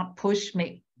 Do not push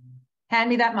me. Hand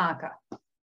me that marker.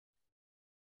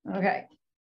 Okay.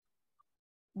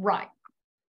 Right.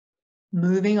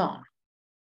 Moving on.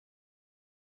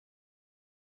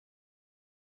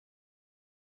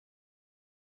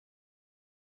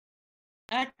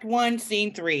 Act 1,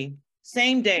 Scene 3.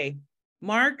 Same day.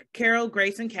 Mark, Carol,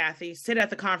 Grace, and Kathy sit at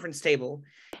the conference table.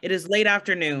 It is late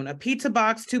afternoon. A pizza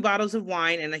box, 2 bottles of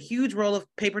wine, and a huge roll of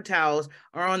paper towels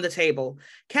are on the table.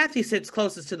 Kathy sits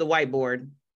closest to the whiteboard.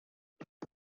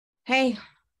 Hey,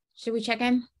 should we check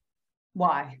in?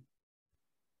 Why?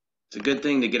 It's a good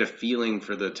thing to get a feeling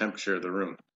for the temperature of the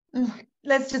room.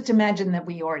 Let's just imagine that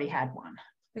we already had one.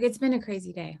 Like, it's been a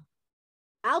crazy day.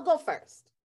 I'll go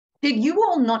first. Did you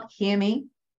all not hear me?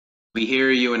 We hear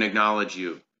you and acknowledge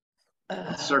you.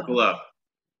 Let's circle up.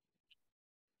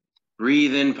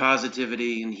 Breathe in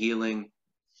positivity and healing,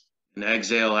 and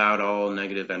exhale out all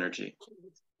negative energy.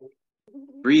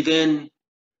 Breathe in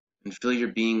and fill your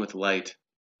being with light.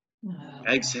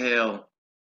 Exhale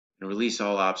and release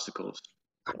all obstacles.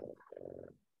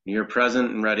 When you're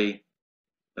present and ready,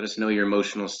 let us know your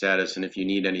emotional status and if you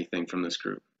need anything from this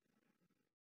group.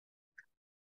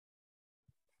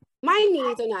 My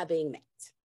needs are not being met.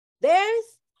 There's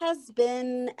has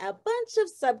been a bunch of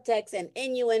subtext and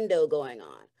innuendo going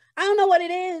on. I don't know what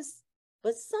it is,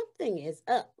 but something is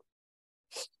up.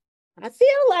 I feel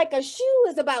like a shoe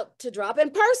is about to drop,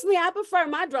 and personally, I prefer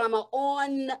my drama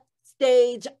on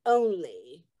stage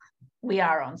only. We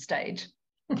are on stage.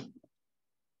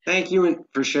 Thank you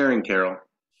for sharing, Carol.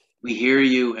 We hear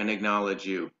you and acknowledge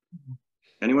you.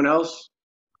 Anyone else?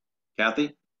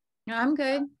 Kathy? No, I'm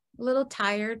good. A little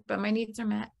tired, but my needs are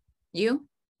met. You?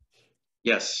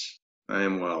 Yes, I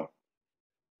am well.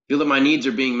 I feel that my needs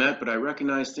are being met, but I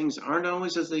recognize things aren't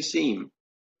always as they seem.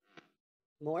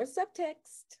 More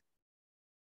subtext.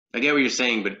 I get what you're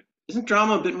saying, but isn't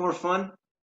drama a bit more fun?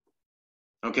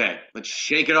 Okay, let's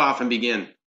shake it off and begin.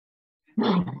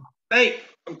 Hey,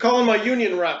 I'm calling my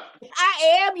union rep.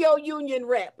 I am your union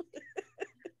rep.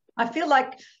 I feel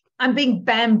like I'm being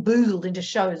bamboozled into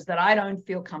shows that I don't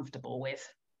feel comfortable with.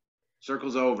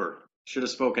 Circle's over. Should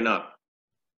have spoken up.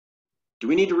 Do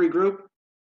we need to regroup?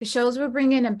 The shows will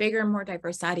bring in a bigger, more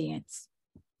diverse audience.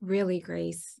 Really,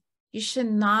 Grace, you should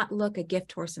not look a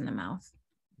gift horse in the mouth.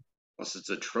 Unless it's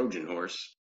a Trojan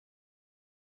horse.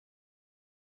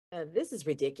 This is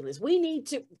ridiculous. We need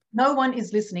to... No one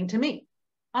is listening to me.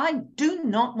 I do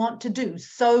not want to do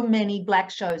so many Black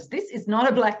shows. This is not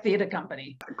a Black theatre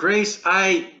company. Grace,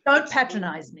 Don't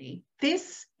patronize me.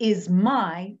 This is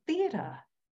my theatre.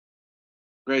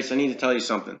 Grace, I need to tell you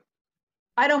something.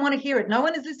 I don't want to hear it. No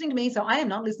one is listening to me, so I am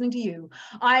not listening to you.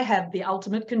 I have the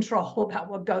ultimate control about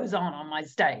what goes on my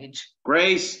stage.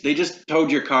 Grace, they just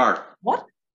towed your car. What?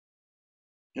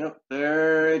 Yep,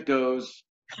 there it goes.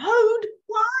 Code?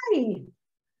 Why?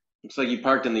 Looks like you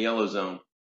parked in the yellow zone.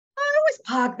 I always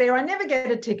park there. I never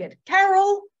get a ticket.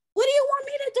 Carol? What do you want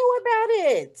me to do about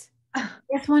it?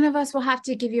 Guess one of us will have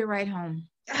to give you a ride home.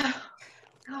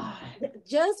 God.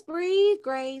 Just breathe,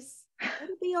 Grace.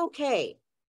 It'll be okay.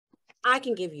 I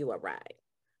can give you a ride.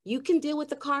 You can deal with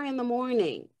the car in the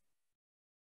morning.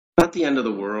 Not the end of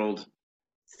the world.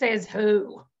 Says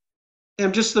who?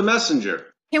 I'm just the messenger.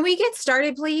 Can we get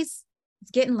started, please?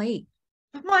 It's getting late.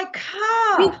 My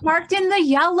We car. parked in the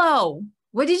yellow.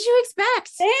 What did you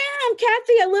expect? Damn,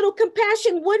 Kathy, a little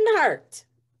compassion wouldn't hurt.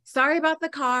 Sorry about the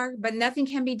car, but nothing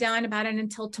can be done about it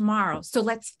until tomorrow. So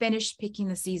let's finish picking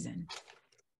the season.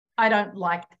 I don't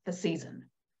like the season.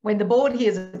 When the board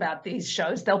hears about these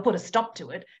shows, they'll put a stop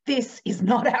to it. This is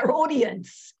not our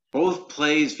audience. Both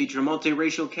plays feature a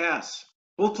multiracial cast.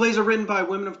 Both plays are written by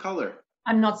women of color.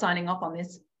 I'm not signing off on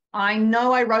this. I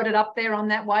know I wrote it up there on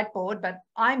that whiteboard, but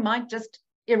I might just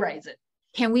erase it.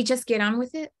 Can we just get on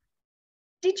with it?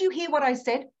 Did you hear what I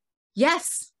said?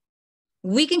 Yes,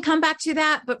 we can come back to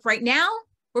that. But right now,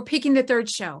 we're picking the third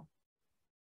show.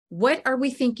 What are we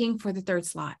thinking for the third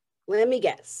slot? Let me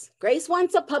guess. Grace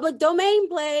wants a public domain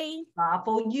play. Laugh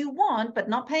all you want, but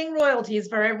not paying royalties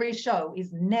for every show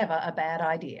is never a bad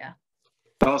idea.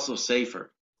 Also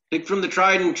safer. Pick from the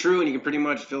tried and true and you can pretty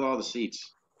much fill all the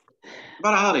seats.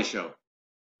 About a holiday show.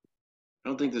 I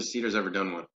don't think this theater's ever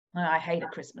done one. I hate A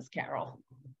Christmas Carol.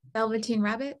 Velveteen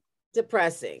Rabbit?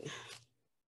 Depressing.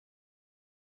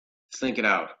 Let's think it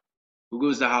out. Who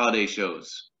goes to holiday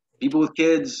shows? People with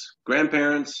kids,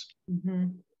 grandparents. Mm-hmm.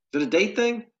 Is it a date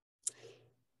thing?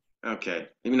 Okay,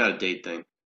 maybe not a date thing.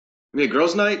 Maybe a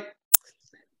girls' night?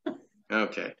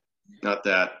 Okay, not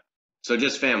that. So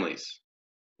just families.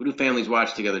 Who do families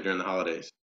watch together during the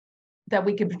holidays? That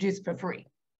we can produce for free.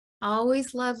 I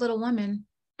always love Little Women.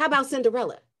 How about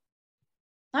Cinderella?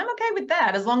 I'm okay with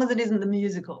that, as long as it isn't the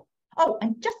musical. Oh,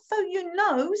 and just so you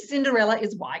know, Cinderella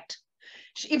is white.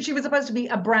 If she was supposed to be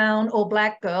a brown or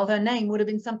black girl, her name would have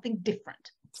been something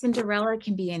different. Cinderella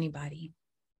can be anybody.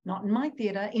 Not in my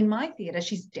theatre. In my theatre,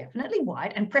 she's definitely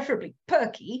white and preferably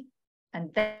perky,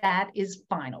 and that is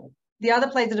final. The other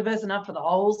plays are diverse enough for the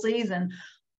whole season.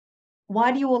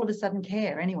 Why do you all of a sudden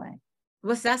care anyway?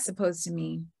 What's that supposed to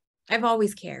mean? I've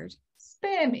always cared.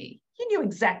 Spare me. You knew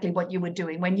exactly what you were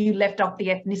doing when you left off the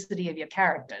ethnicity of your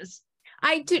characters.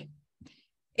 I do.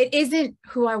 It isn't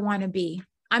who I want to be.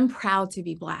 I'm proud to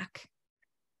be Black.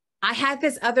 I had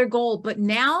this other goal, but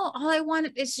now all I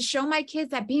want is to show my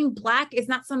kids that being Black is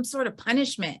not some sort of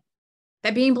punishment,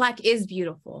 that being Black is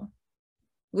beautiful.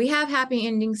 We have happy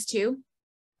endings too.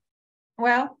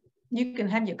 Well, you can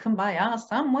have your kumbaya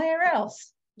somewhere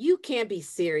else. You can't be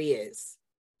serious.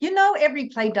 You know, every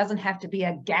play doesn't have to be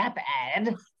a Gap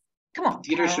ad. Come on.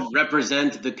 Theater Carol. should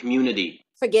represent the community.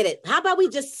 Forget it. How about we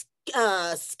just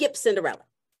skip Cinderella?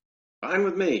 Fine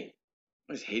with me.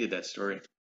 I always hated that story.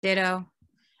 Ditto.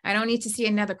 I don't need to see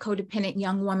another codependent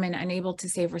young woman unable to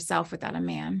save herself without a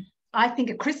man. I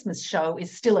think A Christmas Show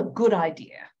is still a good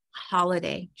idea.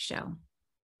 Holiday show.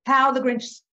 How the Grinch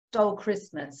Stole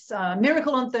Christmas,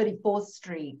 Miracle on 34th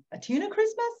Street, A Tuna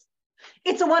Christmas?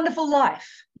 It's a Wonderful Life.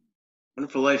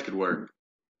 Wonderful Life could work.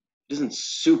 It isn't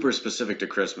super specific to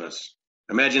Christmas.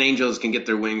 Imagine angels can get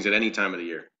their wings at any time of the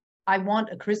year. I want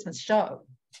a Christmas show.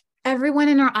 Everyone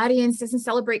in our audience doesn't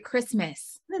celebrate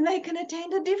Christmas. Then they can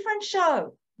attend a different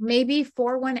show. Maybe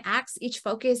 4-1 acts each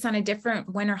focus on a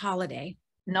different winter holiday.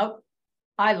 Nope.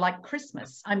 I like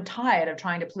Christmas. I'm tired of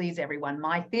trying to please everyone.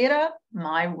 My theater,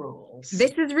 my rules.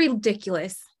 This is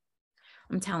ridiculous.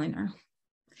 I'm telling her.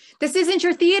 This isn't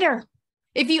your theater.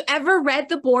 If you ever read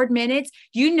the board minutes,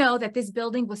 you know that this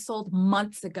building was sold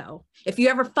months ago. If you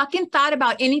ever fucking thought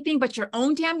about anything but your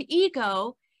own damn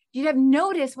ego, you'd have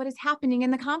noticed what is happening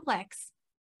in the complex.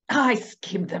 I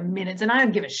skimmed the minutes and I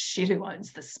don't give a shit who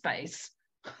owns the space.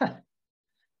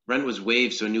 Rent was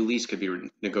waived so a new lease could be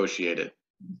negotiated.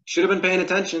 Should have been paying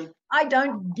attention. I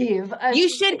don't give a You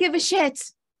shit. should give a shit.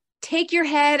 Take your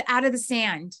head out of the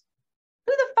sand.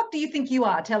 Who the fuck do you think you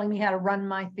are telling me how to run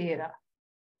my theatre?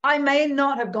 I may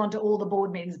not have gone to all the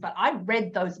board meetings, but I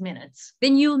read those minutes.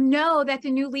 Then you'll know that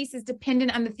the new lease is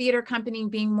dependent on the theater company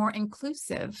being more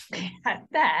inclusive.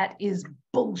 That is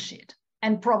bullshit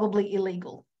and probably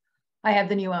illegal. I have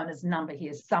the new owner's number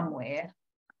here somewhere.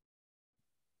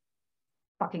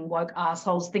 Fucking woke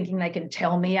assholes thinking they can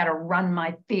tell me how to run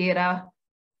my theatre.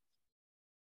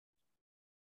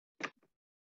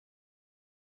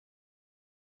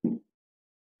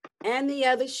 And the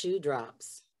other shoe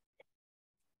drops.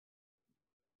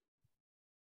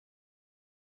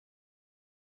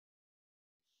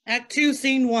 Act 2,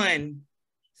 Scene 1.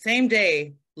 Same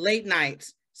day, late night,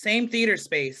 same theater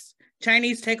space.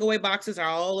 Chinese takeaway boxes are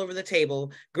all over the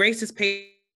table. Grace is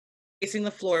pacing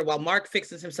the floor while Mark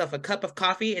fixes himself a cup of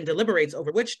coffee and deliberates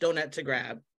over which donut to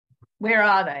grab. Where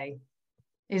are they?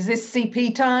 Is this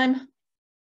CP time?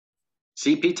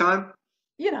 CP time?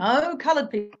 You know,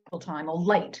 coloured people time, or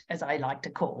late, as I like to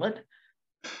call it.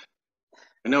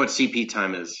 I know what CP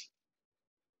time is.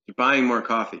 You're buying more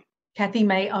coffee. Kathy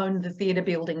may own the theatre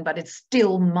building, but it's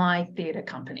still my theatre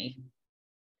company.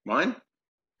 Mine?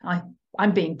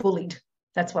 I'm being bullied.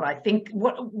 That's what I think.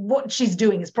 What she's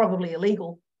doing is probably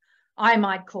illegal. I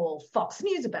might call Fox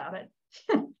News about it.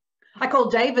 I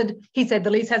called David. He said the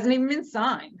lease hasn't even been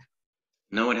signed.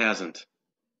 No, it hasn't.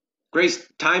 Grace,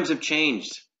 times have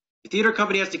changed. The theater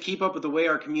company has to keep up with the way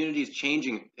our community is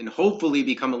changing and hopefully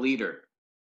become a leader.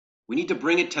 We need to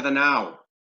bring it to the now.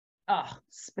 Oh,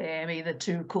 spare me the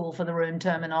too cool for the room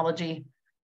terminology.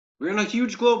 We're in a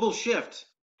huge global shift.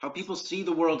 How people see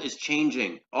the world is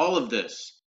changing. All of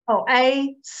this. Oh,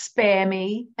 A, spare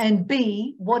me, and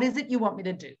B, what is it you want me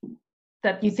to do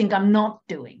that you think I'm not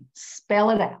doing? Spell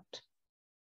it out.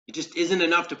 It just isn't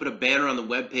enough to put a banner on the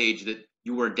webpage that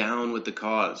you were down with the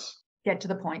cause. Get to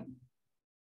the point.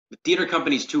 The theater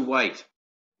company's too white.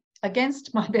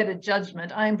 Against my better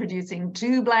judgment, I am producing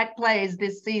 2 black plays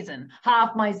this season,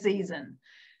 half my season.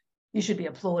 You should be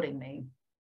applauding me.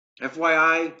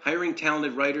 FYI, hiring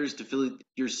talented writers to fill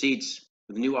your seats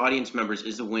with new audience members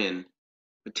is a win.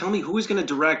 But tell me, who is going to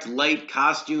direct, light,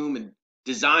 costume, and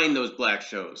design those black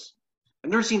shows? I've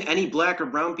never seen any black or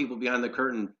brown people behind the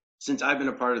curtain since I've been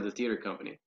a part of the theater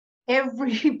company.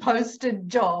 Every posted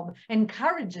job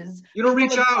encourages... You don't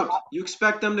reach out. You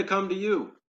expect them to come to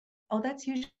you. Oh, that's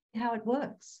usually how it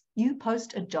works. You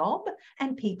post a job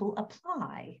and people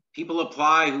apply. People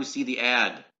apply who see the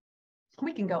ad.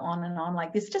 We can go on and on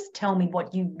like this. Just tell me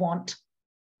what you want.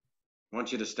 I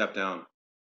want you to step down.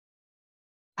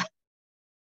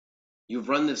 You've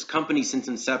run this company since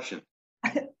inception.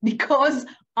 Because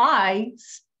I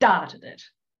started it.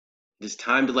 It is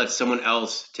time to let someone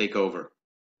else take over.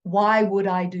 Why would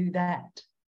I do that?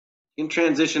 You can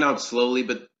transition out slowly,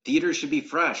 but theater should be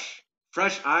fresh.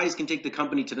 Fresh eyes can take the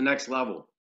company to the next level.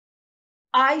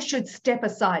 I should step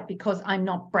aside because I'm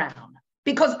not brown.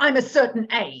 Because I'm a certain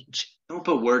age. Don't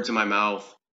put words in my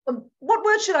mouth. What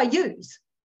word should I use?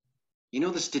 You know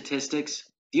the statistics?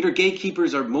 Theater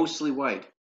gatekeepers are mostly white.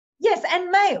 Yes, and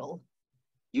male.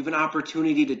 You have an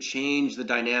opportunity to change the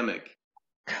dynamic.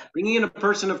 Bringing in a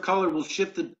person of color will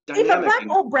shift the dynamic. If a black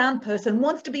or brown person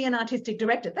wants to be an artistic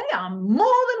director, they are more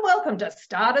than welcome to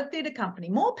start a theatre company.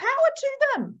 More power to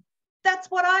them. That's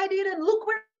what I did, and look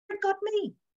where it got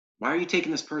me. Why are you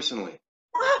taking this personally?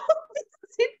 Oh,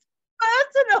 it's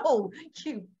personal,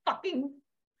 you fucking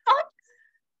fuck.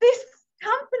 This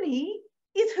company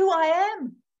is who I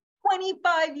am.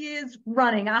 25 years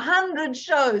running, 100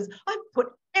 shows. I've put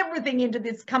everything into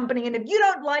this company, and if you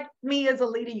don't like me as a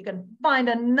leader, you can find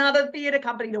another theatre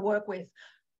company to work with.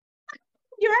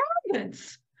 Your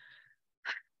arrogance.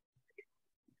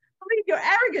 Believe your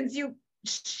arrogance, you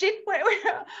shit.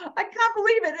 I can't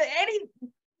believe it.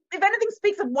 If anything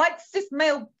speaks of white cis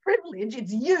male privilege,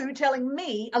 it's you telling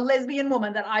me, a lesbian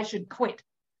woman, that I should quit.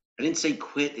 I didn't say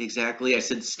quit exactly. I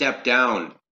said step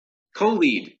down.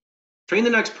 Co-lead. Train the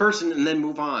next person and then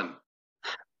move on.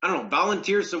 I don't know,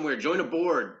 volunteer somewhere, join a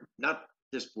board. Not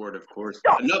this board, of course.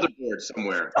 Stop. Another board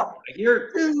somewhere. Stop. I hear...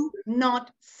 Do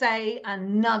not say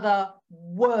another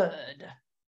word.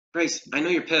 Grace, I know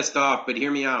you're pissed off, but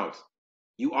hear me out.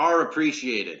 You are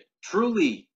appreciated.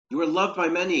 Truly, you are loved by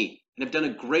many and have done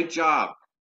a great job.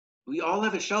 We all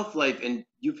have a shelf life, and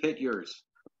you've hit yours.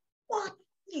 What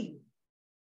You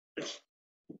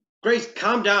Grace,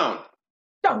 calm down.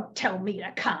 don't tell me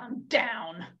to calm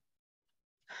down.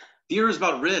 Theater is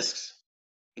about risks,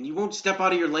 and you won't step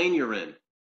out of your lane you're in.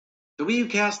 The way you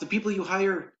cast, the people you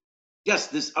hire, yes,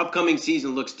 this upcoming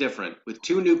season looks different, with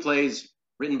 2 new plays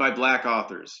written by Black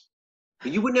authors.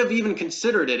 But you wouldn't have even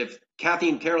considered it if Kathy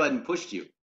and Carol hadn't pushed you.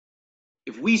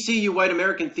 If We See You White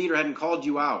American Theater hadn't called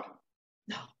you out.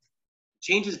 No.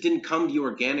 Changes didn't come to you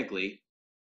organically.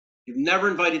 You've never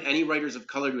invited any writers of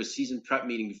color to a season prep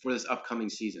meeting before this upcoming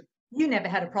season. You never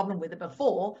had a problem with it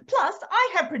before. Plus,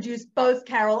 I have produced both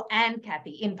Carol and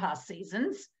Kathy in past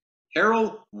seasons.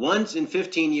 Carol, once in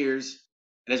 15 years,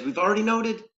 and as we've already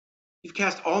noted, you've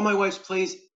cast all my wife's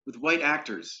plays with white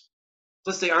actors.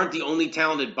 Plus, they aren't the only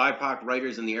talented BIPOC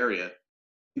writers in the area.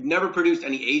 You've never produced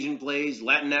any Asian plays,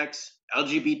 Latinx,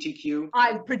 LGBTQ.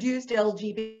 I've produced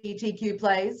LGBTQ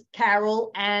plays,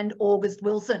 Carol and August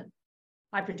Wilson.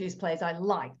 I produce plays I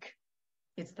like.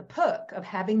 It's the perk of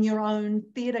having your own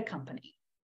theatre company.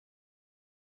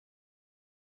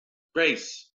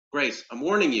 Grace, I'm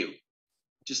warning you.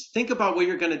 Just think about what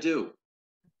you're going to do.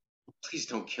 Please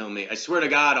don't kill me. I swear to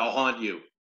God, I'll haunt you.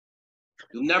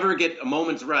 You'll never get a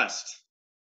moment's rest.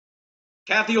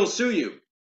 Kathy will sue you.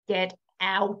 Get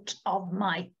out of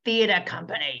my theatre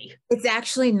company. It's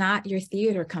actually not your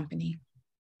theater company.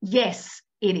 Yes,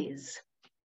 it is.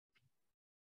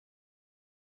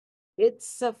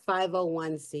 It's a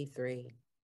 501c3.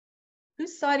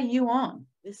 Whose side are you on?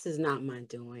 This is not my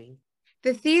doing.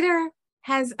 The theater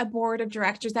has a board of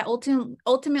directors that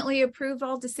ultimately approve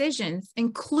all decisions,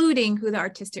 including who the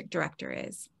artistic director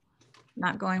is.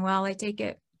 Not going well, I take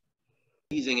it.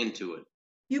 Easing into it.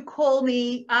 You call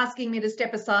me asking me to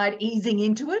step aside, easing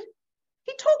into it?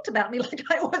 He talked about me like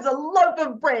I was a loaf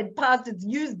of bread past its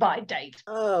use-by date.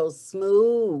 Oh,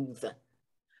 smooth.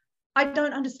 I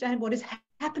don't understand what is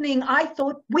happening. I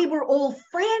thought we were all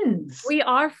friends. We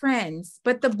are friends,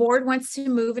 but the board wants to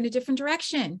move in a different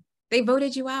direction. They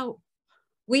voted you out.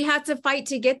 We had to fight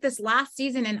to get this last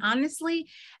season. And honestly,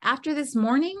 after this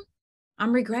morning,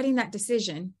 I'm regretting that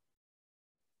decision.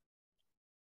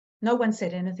 No one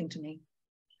said anything to me.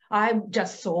 I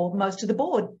just saw most of the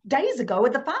board days ago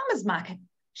at the farmer's market.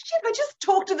 Shit, I just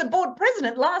talked to the board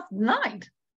president last night.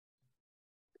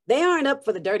 They aren't up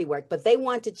for the dirty work, but they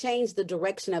want to change the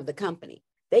direction of the company.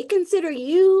 They consider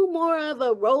you more of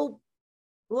a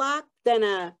roadblock than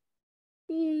a,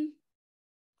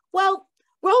 well,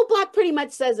 roadblock pretty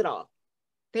much says it all.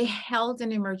 They held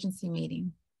an emergency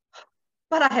meeting.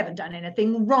 But I haven't done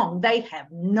anything wrong. They have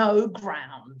no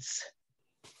grounds.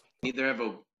 Either have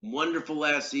a wonderful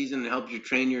last season and help you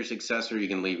train your successor, or you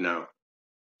can leave now.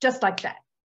 Just like that.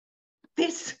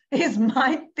 This is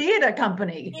my theatre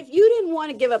company. If you didn't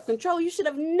want to give up control, you should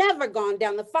have never gone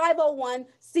down the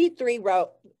 501c3 road.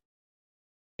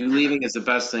 You leaving is the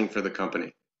best thing for the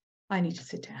company. I need to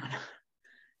sit down.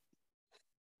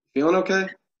 Feeling okay?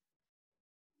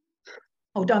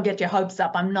 Oh, don't get your hopes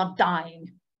up. I'm not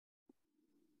dying.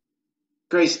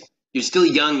 Grace, you're still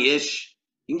young-ish.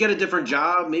 You can get a different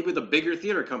job, maybe with a bigger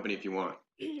theater company if you want.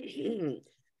 You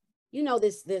know,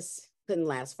 this couldn't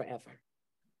last forever.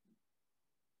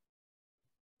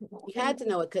 You had to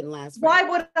know it couldn't last forever. Why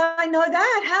would I know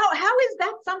that? How is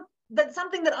that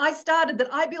something that I started,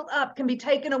 that I built up, can be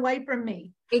taken away from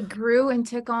me? It grew and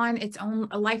took on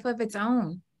a life of its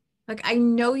own. Like, I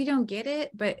know you don't get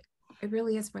it, but it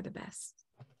really is for the best.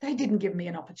 They didn't give me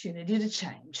an opportunity to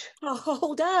change. Oh,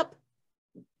 hold up.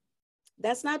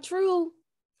 That's not true.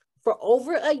 For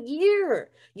over a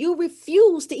year, you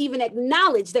refused to even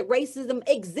acknowledge that racism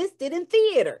existed in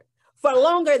theater. For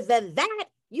longer than that,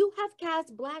 you have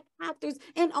cast Black actors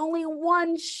in only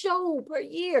 1 show per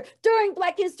year during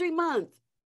Black History Month.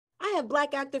 I have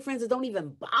Black actor friends that don't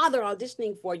even bother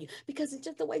auditioning for you because it's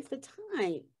just a waste of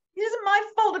time. It isn't my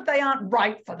fault if they aren't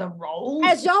right for the role.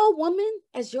 As your woman,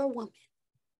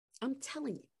 I'm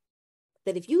telling you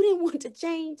that if you didn't want to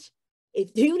change,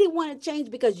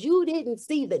 because you didn't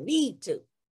see the need to.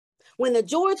 When the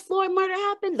George Floyd murder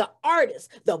happened, the artists,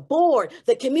 the board,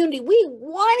 the community, we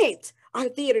wanted our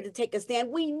theater to take a stand.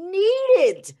 We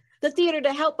needed the theater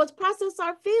to help us process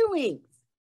our feelings.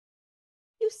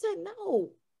 You said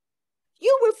no.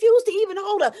 You refused to even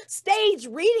hold a stage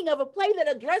reading of a play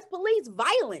that addressed police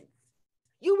violence.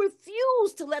 You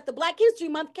refused to let the Black History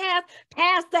Month cast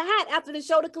pass the hat after the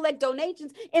show to collect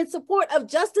donations in support of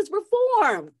justice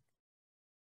reform.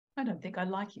 I don't think I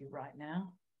like you right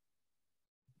now.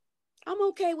 I'm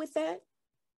okay with that.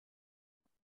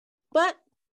 But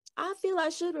I feel I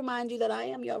should remind you that I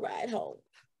am your ride home.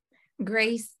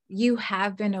 Grace, you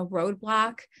have been a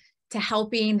roadblock to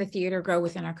helping the theater grow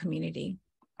within our community.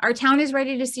 Our town is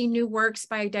ready to see new works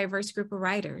by a diverse group of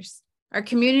writers. Our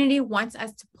community wants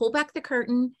us to pull back the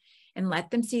curtain and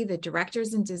let them see the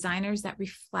directors and designers that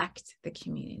reflect the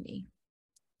community.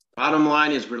 Bottom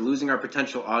line is we're losing our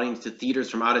potential audience to theaters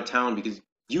from out of town because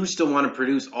you still want to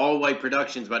produce all-white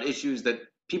productions about issues that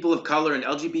people of color and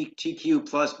LGBTQ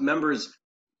plus members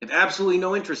have absolutely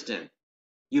no interest in.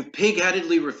 You've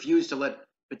pig-headedly refused to let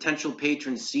potential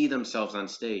patrons see themselves on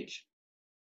stage.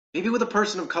 Maybe with a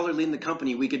person of color leading the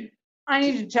company, we could... I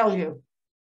need to tell you,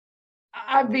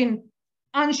 I've been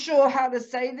unsure how to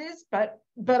say this, but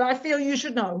I feel you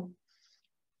should know.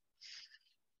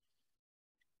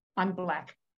 I'm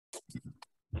Black.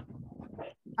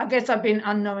 I guess I've been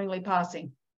unknowingly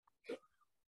passing.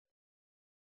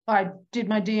 I did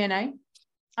my DNA.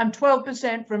 I'm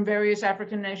 12% from various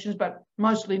African nations, but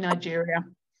mostly Nigeria.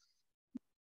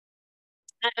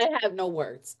 I have no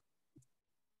words.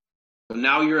 So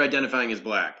now you're identifying as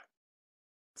Black.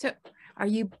 So are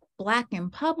you Black in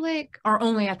public or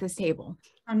only at this table?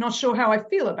 I'm not sure how I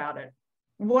feel about it.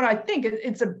 What I think,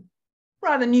 it's a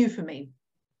rather new for me.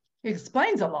 It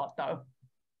explains a lot, though.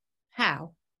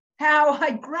 How? How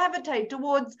I gravitate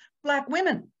towards Black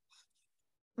women.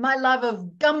 My love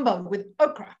of gumbo with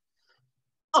okra.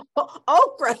 Oh,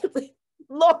 okra.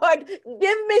 Lord,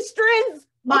 give me strength.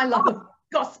 My love of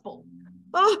gospel.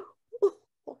 Oh,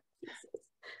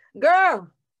 girl,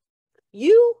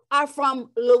 you are from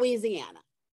Louisiana.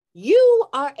 You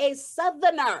are a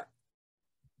Southerner.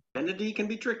 Identity can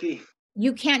be tricky.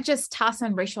 You can't just toss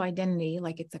on racial identity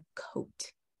like it's a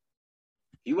coat.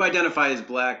 You identify as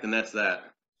Black, then that's that.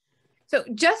 So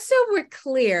just so we're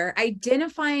clear,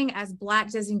 identifying as Black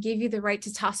doesn't give you the right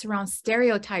to toss around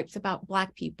stereotypes about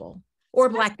Black people or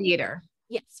Black theater.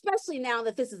 Yeah, especially now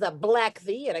that this is a Black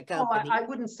theater company. Oh, I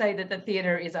wouldn't say that the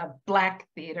theater is a Black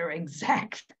theater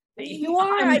exactly. You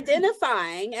are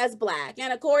identifying as Black,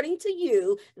 and according to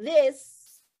you,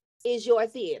 this is your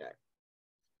theater.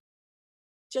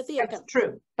 It's your theater That's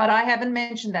company. true, but I haven't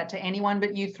mentioned that to anyone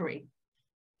but you three.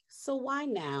 So why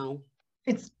now?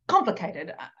 It's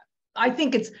complicated. I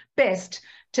think it's best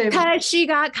to... Because she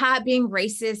got caught being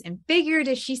racist and figured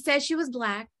if she said she was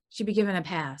Black, she'd be given a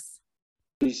pass.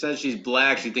 She says she's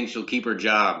Black, she thinks she'll keep her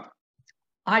job.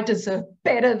 I deserve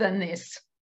better than this.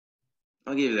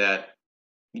 I'll give you that.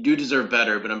 You do deserve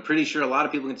better, but I'm pretty sure a lot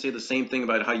of people can say the same thing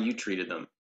about how you treated them.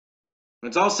 When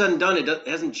it's all said and done, it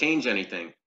hasn't changed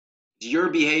anything. It's your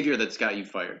behavior that's got you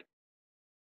fired.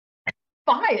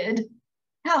 Fired?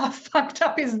 How fucked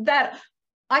up is that?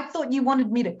 I thought you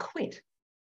wanted me to quit.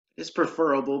 It's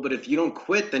preferable, but if you don't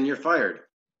quit, then you're fired.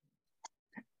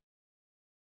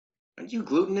 Are you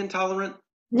gluten intolerant?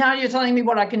 Now you're telling me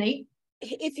what I can eat?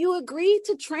 If you agree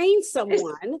to train someone,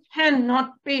 This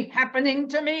cannot be happening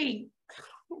to me.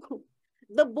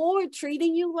 the board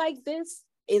treating you like this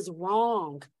is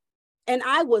wrong. And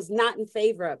I was not in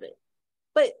favor of it.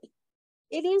 But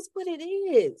it is what it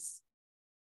is.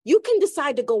 You can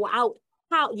decide to go out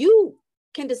how you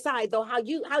can decide though how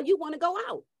you want to go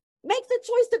out. Make the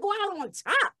choice to go out on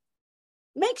top.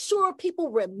 Make sure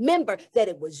people remember that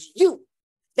it was you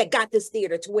that got this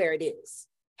theater to where it is.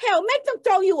 Hell, make them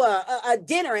throw you a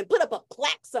dinner and put up a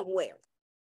plaque somewhere.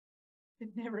 It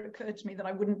never occurred to me that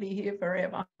I wouldn't be here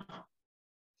forever.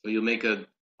 So you'll make a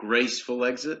graceful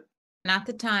exit? Not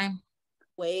the time.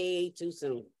 Way too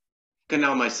soon. Can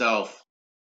now myself.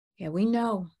 Yeah, we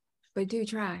know, but do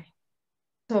try.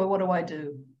 So what do I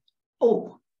do?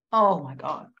 Oh my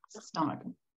God, stomach.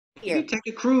 Here, You take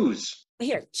a cruise.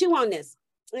 here, chew on this.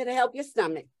 It'll help your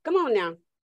stomach. Come on now.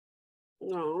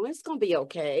 No, it's gonna be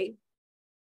okay.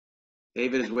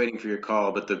 David is waiting for your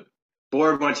call, but the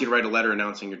board wants you to write a letter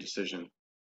announcing your decision.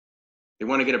 They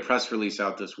want to get a press release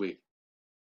out this week.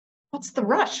 What's the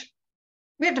rush?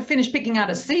 We have to finish picking out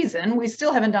a season. We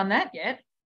still haven't done that yet.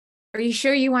 Are you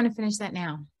sure you want to finish that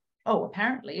now? Oh,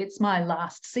 apparently it's my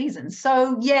last season.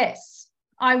 So yes,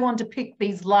 I want to pick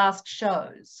these last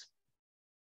shows.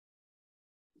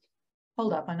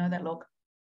 Hold up, I know that look.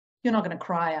 You're not going to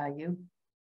cry, are you?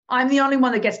 I'm the only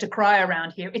one that gets to cry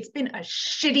around here. It's been a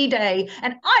shitty day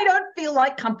and I don't feel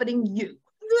like comforting you.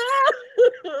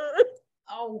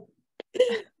 Oh,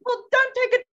 well, don't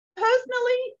take it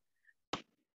personally.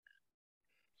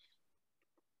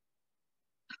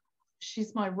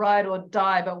 She's my ride or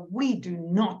die, but we do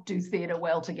not do theatre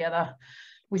well together.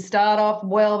 We start off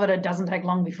well, but it doesn't take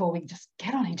long before we just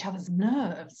get on each other's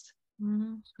nerves.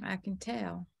 I can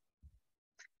tell.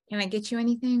 Can I get you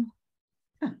anything?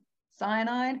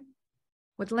 Cyanide?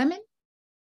 With lemon?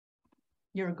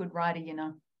 You're a good writer, you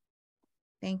know.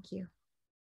 Thank you.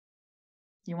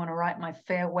 You want to write my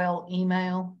farewell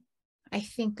email? I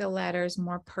think a letter is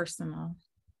more personal.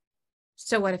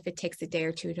 So what if it takes a day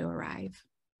or two to arrive?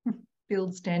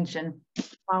 Builds tension.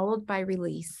 Followed by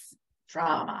release.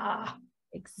 Drama.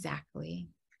 Exactly.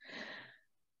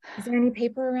 Is there any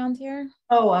paper around here?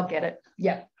 Oh, I'll get it.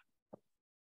 Yeah.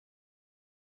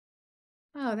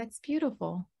 Oh, that's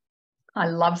beautiful. I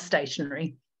love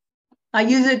stationery. I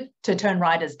use it to turn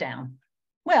writers down.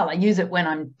 Well, I use it when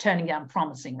I'm turning down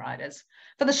promising writers.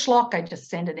 For the schlock, I just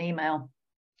send an email.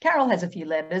 Carol has a few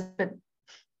letters, but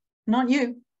not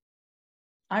you.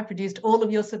 I produced all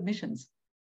of your submissions.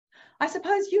 I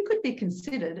suppose you could be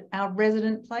considered our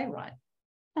resident playwright.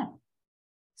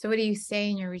 So what do you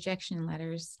say in your rejection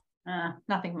letters?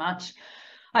 Nothing much.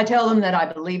 I tell them that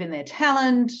I believe in their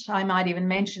talent. I might even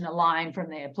mention a line from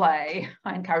their play.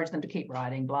 I encourage them to keep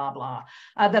writing, blah, blah.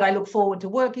 That I look forward to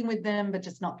working with them, but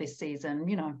just not this season,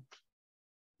 you know.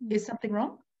 Is something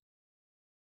wrong?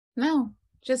 No,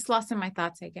 just lost in my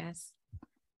thoughts, I guess.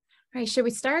 All right, should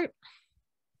we start?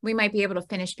 We might be able to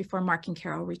finish before Mark and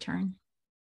Carol return.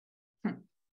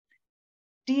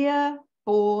 Dear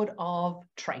Board of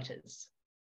Traitors.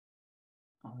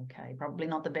 Okay, probably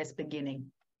not the best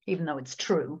beginning, even though it's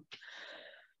true.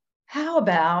 How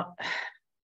about,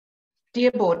 dear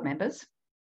board members,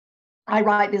 I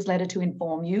write this letter to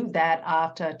inform you that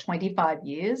after 25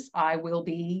 years, I will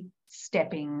be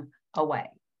stepping away.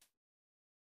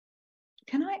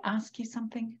 Can I ask you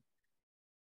something?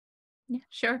 Yeah,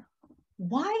 sure.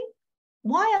 Why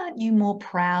aren't you more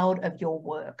proud of your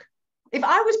work? If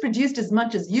I was produced as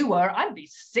much as you were, I'd be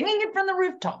singing it from the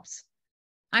rooftops.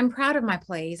 I'm proud of my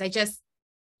plays. I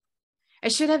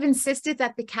should have insisted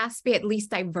that the cast be at least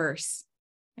diverse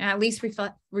and at least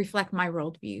reflect my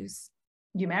worldviews.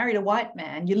 You married a white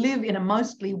man. You live in a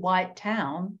mostly white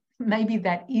town. Maybe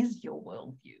that is your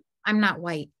worldview. I'm not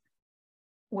white.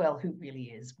 Well, who really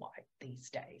is white these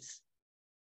days?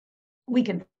 We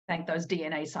can thank those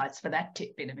DNA sites for that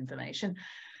tidbit of information.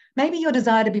 Maybe your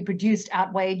desire to be produced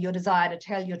outweighed your desire to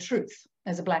tell your truth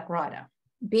as a Black writer.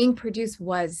 Being produced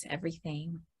was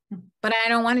everything, but I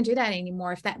don't want to do that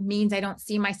anymore if that means I don't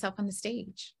see myself on the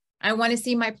stage. I want to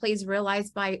see my plays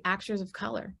realized by actors of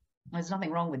color. There's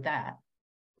nothing wrong with that.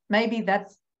 Maybe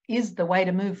that is the way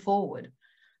to move forward.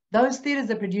 Those theatres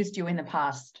that produced you in the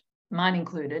past, mine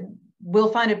included,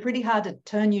 will find it pretty hard to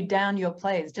turn you down your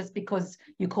plays just because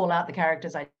you call out the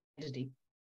character's identity.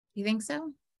 You think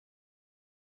so?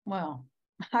 Well,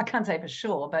 I can't say for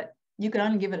sure, but you can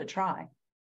only give it a try.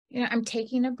 You know, I'm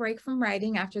taking a break from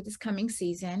writing after this coming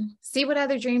season. See what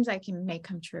other dreams I can make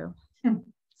come true.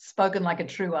 Spoken like a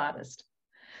true artist.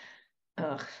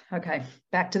 Ugh, okay,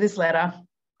 back to this letter.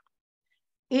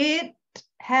 It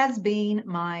has been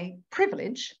my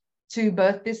privilege to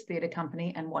birth this theatre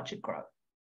company and watch it grow.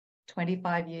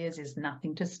 25 years is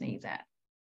nothing to sneeze at.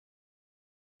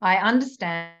 I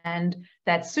understand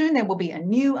that soon there will be a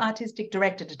new artistic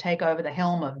director to take over the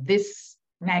helm of this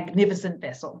magnificent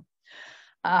vessel.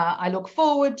 I look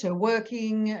forward to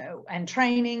working and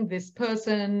training this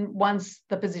person once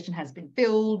the position has been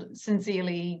filled.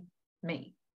 Sincerely,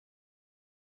 me.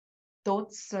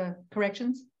 Thoughts,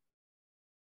 corrections?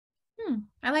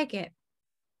 I like it.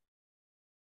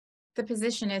 The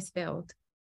position is filled.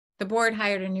 The board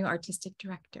hired a new artistic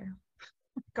director.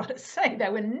 Gotta say, they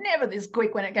were never this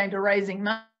quick when it came to raising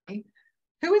money.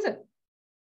 Who is it?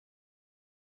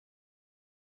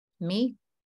 Me?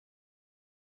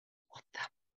 What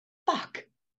the fuck?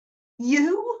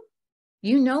 You?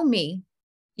 You know me.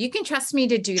 You can trust me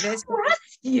to do this.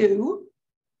 Trust you?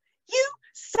 You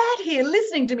sat here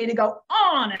listening to me to go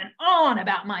on and on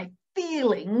about my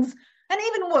feelings, and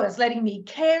even worse, letting me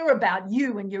care about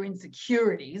you and your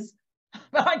insecurities.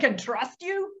 But I can trust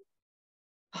you?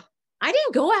 I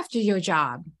didn't go after your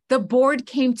job. The board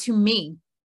came to me.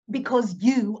 Because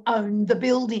you own the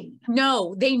building.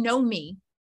 No, they know me.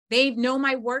 They know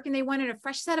my work and they wanted a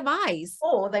fresh set of eyes.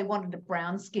 Or they wanted a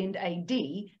brown-skinned AD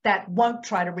that won't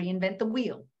try to reinvent the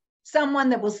wheel. Someone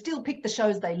that will still pick the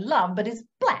shows they love, but is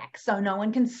Black, so no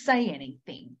one can say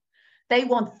anything. They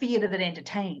want theatre that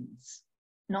entertains,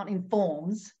 not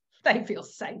informs. They feel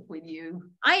safe with you.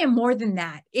 I am more than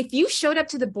that. If you showed up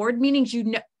to the board meetings, you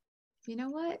know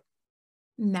what?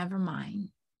 Never mind.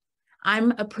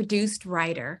 I'm a produced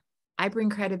writer. I bring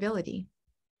credibility.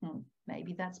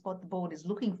 Maybe that's what the board is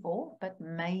looking for, but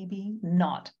maybe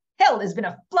not. Hell, there's been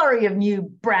a flurry of new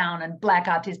brown and Black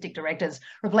artistic directors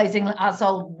replacing us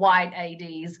old white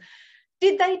ADs.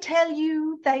 Did they tell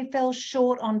you they fell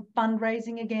short on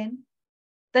fundraising again?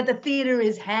 That the theatre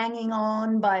is hanging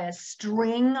on by a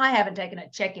string? I haven't taken a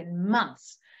check in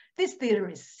months. This theatre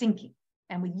is sinking,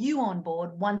 and with you on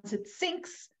board, once it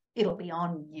sinks, it'll be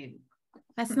on you.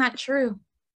 That's not true.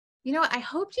 You know, I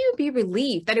hoped you'd be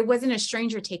relieved that it wasn't a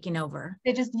stranger taking over.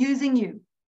 They're just using you,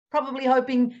 probably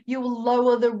hoping you will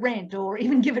lower the rent or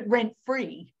even give it rent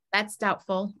free. That's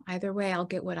doubtful. Either way, I'll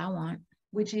get what I want.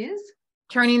 Which is?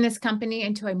 Turning this company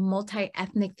into a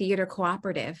multi-ethnic theater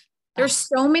cooperative. There's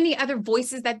so many other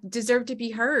voices that deserve to be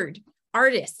heard.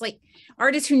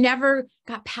 Artists who never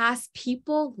got past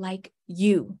people like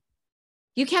you.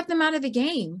 You kept them out of the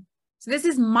game. So this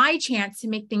is my chance to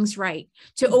make things right,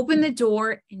 to open the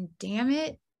door, and damn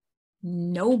it,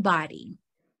 nobody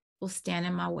will stand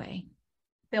in my way.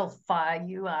 They'll fire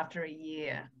you after a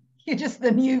year. You're just the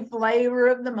new flavor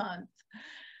of the month.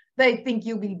 They think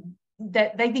you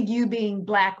being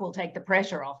Black will take the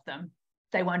pressure off them.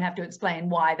 They won't have to explain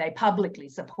why they publicly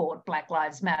support Black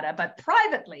Lives Matter, but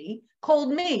privately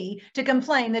called me to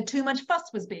complain that too much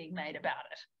fuss was being made about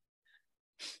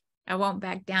it. I won't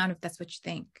back down if that's what you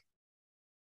think.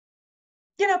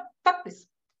 You know, fuck this.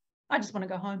 I just want to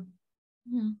go home.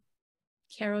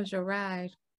 Carol's your ride.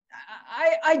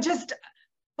 I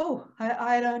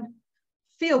don't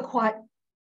feel quite.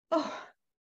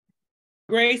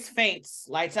 Grace faints,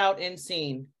 lights out, end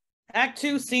scene. Act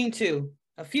 2, scene 2.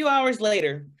 A few hours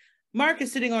later, Mark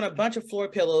is sitting on a bunch of floor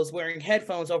pillows, wearing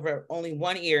headphones over only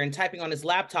one ear and typing on his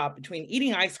laptop between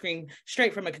eating ice cream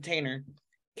straight from a container.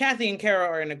 Kathy and Kara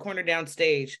are in a corner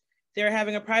downstage. They're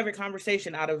having a private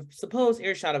conversation out of supposed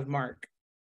earshot of Mark.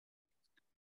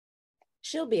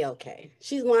 She'll be okay.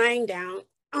 She's lying down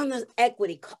on the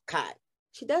equity cot.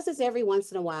 She does this every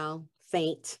once in a while,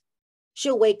 faint.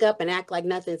 She'll wake up and act like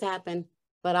nothing's happened,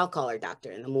 but I'll call her doctor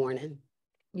in the morning.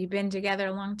 You've been together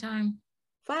a long time?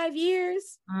 5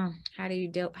 years. How do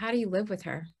you live with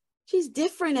her? She's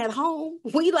different at home.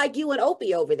 We like you and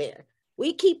Opie over there.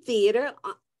 We keep theater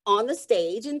on the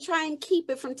stage and try and keep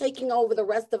it from taking over the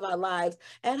rest of our lives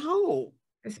at home.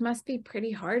 This must be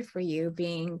pretty hard for you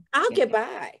being... I'll get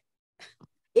by.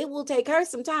 It will take her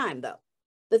some time, though.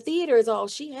 The theater is all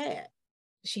she had.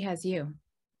 She has you.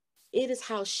 It is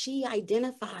how she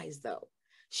identifies, though.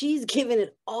 She's given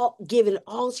it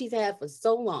all she's had for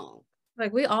so long.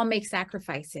 Like, we all make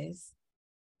sacrifices.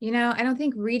 You know, I don't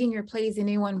think reading your plays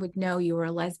anyone would know you were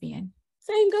a lesbian.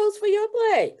 Same goes for your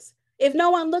plays. If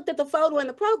no one looked at the photo in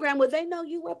the program, would they know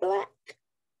you were Black?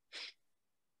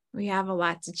 We have a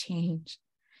lot to change.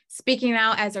 Speaking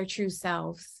out as our true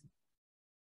selves.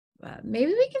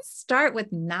 Maybe we can start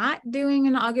with not doing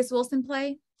an August Wilson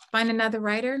play. Find another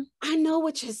writer. I know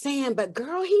what you're saying, but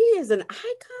girl, he is an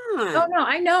icon. Oh, no,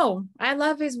 I know. I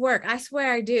love his work. I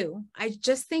swear I do. I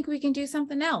just think we can do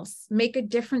something else. Make a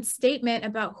different statement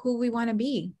about who we want to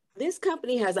be. This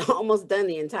company has almost done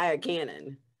the entire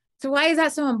canon. So why is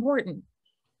that so important?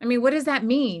 I mean, what does that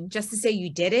mean? Just to say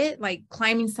you did it? Like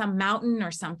climbing some mountain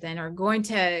or something, or going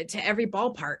to every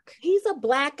ballpark? He's a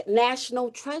Black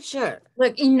national treasure.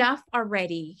 Look, enough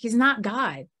already. He's not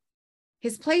God.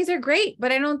 His plays are great,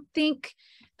 but I don't think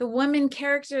the women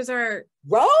characters are...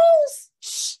 Rose?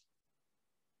 Shh.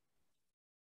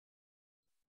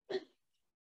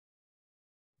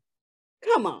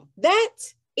 Come on, that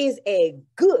is a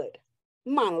good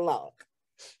monologue.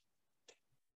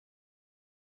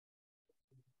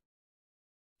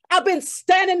 I've been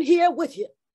standing here with you.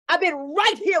 I've been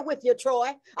right here with you,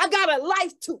 Troy. I got a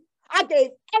life too. I gave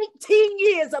 18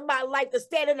 years of my life to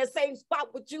stand in the same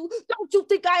spot with you. Don't you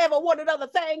think I ever wanted other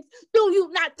things? Do you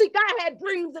not think I had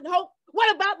dreams and hope?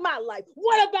 What about my life?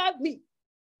 What about me?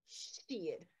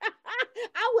 Shit.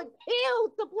 I would kill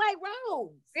to play Rose.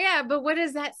 Yeah, but what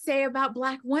does that say about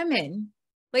Black women?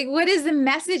 Like, what is the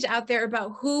message out there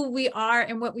about who we are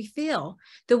and what we feel?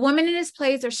 The women in his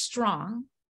plays are strong,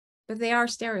 but they are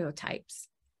stereotypes.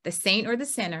 The saint or the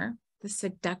sinner, the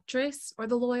seductress or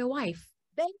the loyal wife.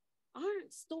 They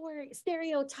aren't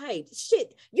stereotypes.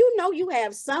 Shit, you know you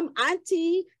have some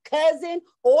auntie, cousin,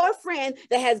 or friend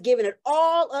that has given it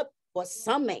all up for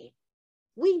some man.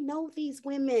 We know these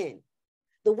women.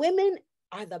 The women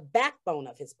are the backbone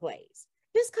of his plays.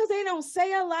 Just because they don't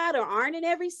say a lot or aren't in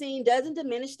every scene doesn't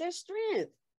diminish their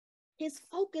strength. His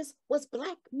focus was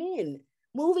Black men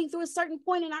moving through a certain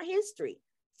point in our history.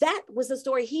 That was the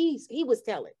story he was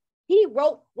telling. He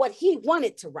wrote what he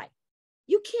wanted to write.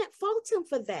 You can't fault him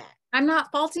for that. I'm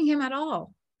not faulting him at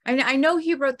all. I know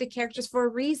he wrote the characters for a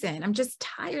reason. I'm just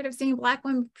tired of seeing Black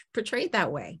women portrayed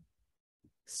that way.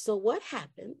 So what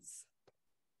happens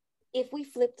if we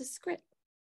flip the script?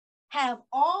 Have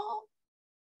all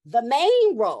the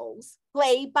main roles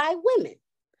played by women,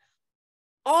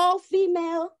 all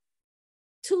female,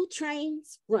 2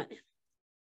 trains running.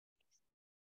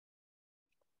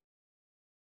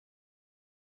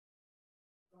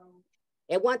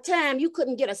 At one time, you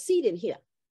couldn't get a seat in here.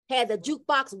 Had the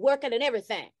jukebox working and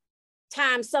everything.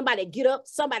 Time somebody get up,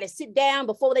 somebody sit down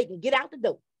before they can get out the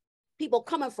door. People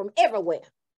coming from everywhere.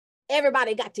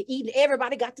 Everybody got to eat and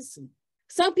everybody got to sleep.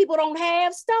 Some people don't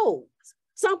have stoves.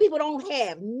 Some people don't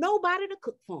have nobody to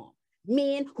cook for them.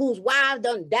 Men whose wives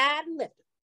done died and left them.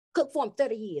 Cook for them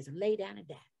 30 years and lay down and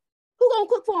die. Who gonna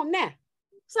cook for them now?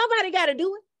 Somebody got to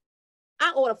do it.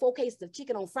 I order 4 cases of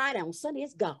chicken on Friday. On Sunday,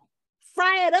 it's gone.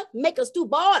 Fry it up, make a stew,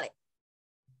 boil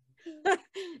it.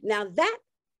 Now that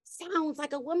sounds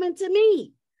like a woman to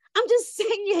me. I'm just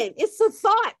saying, it's a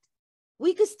thought.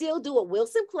 We could still do a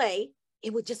Wilson play.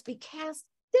 It would just be cast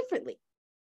differently.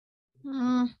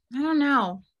 I don't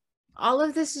know. All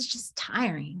of this is just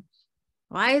tiring.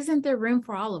 Why isn't there room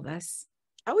for all of us?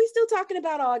 Are we still talking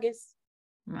about August?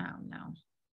 No.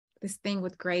 This thing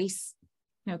with Grace,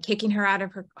 kicking her out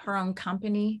of her own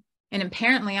company. And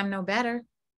apparently I'm no better.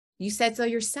 You said so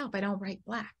yourself. I don't write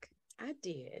black. I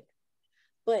did.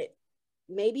 But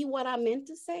maybe what I meant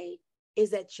to say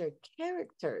is that your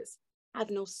characters have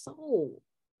no soul.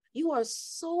 You are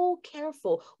so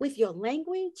careful with your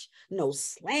language. No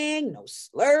slang, no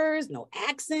slurs, no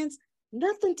accents,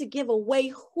 nothing to give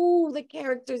away who the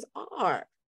characters are.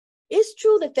 It's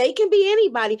true that they can be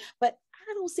anybody, but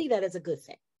I don't see that as a good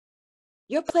thing.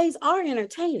 Your plays are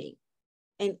entertaining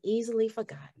and easily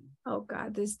forgotten. Oh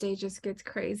God, this day just gets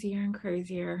crazier and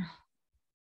crazier.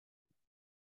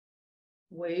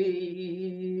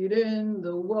 Wade in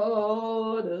the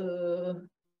water.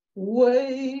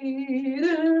 Wade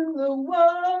in the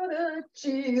water,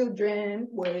 children,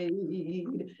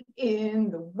 wade in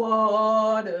the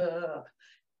water.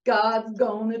 God's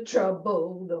gonna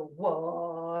trouble the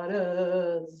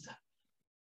waters.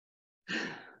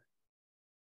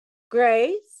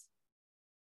 Grace,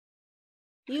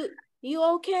 you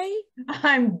okay?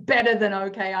 I'm better than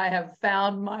okay. I have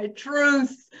found my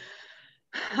truth.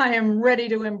 I am ready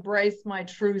to embrace my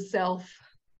true self.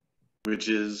 Which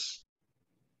is?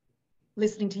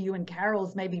 Listening to you and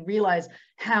Carol's made me realize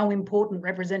how important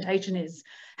representation is,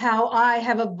 how I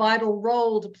have a vital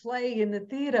role to play in the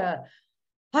theater.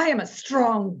 I am a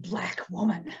strong Black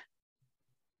woman.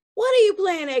 What are you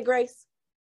playing at, Grace?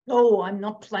 Oh, I'm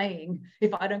not playing.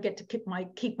 If I don't get to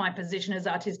keep my position as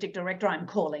artistic director, I'm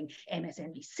calling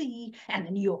MSNBC and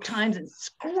the New York Times and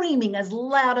screaming as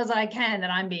loud as I can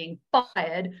that I'm being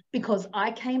fired because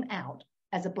I came out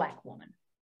as a Black woman.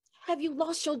 Have you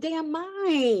lost your damn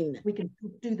mind? We can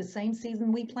do the same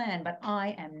season we planned, but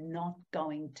I am not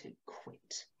going to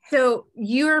quit. So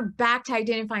you're back to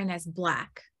identifying as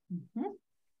Black. Mm-hmm.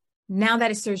 Now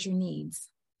that it serves your needs.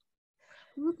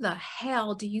 Who the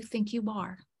hell do you think you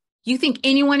are? You think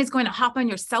anyone is going to hop on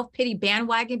your self-pity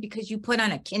bandwagon because you put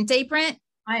on a kente print?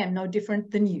 I am no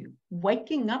different than you,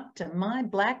 waking up to my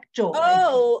Black joy.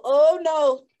 Oh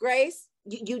no, Grace,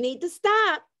 you need to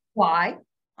stop. Why?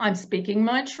 I'm speaking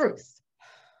my truth.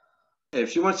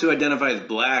 If she wants to identify as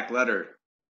Black, let her.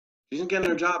 She isn't getting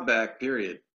her job back,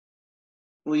 period.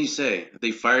 What do you say?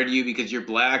 They fired you because you're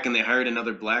Black and they hired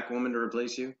another Black woman to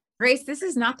replace you? Grace, this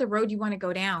is not the road you want to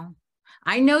go down.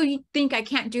 I know you think I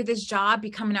can't do this job,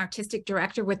 become an artistic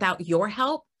director without your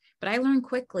help, but I learned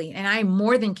quickly and I'm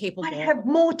more than capable. I have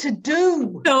more to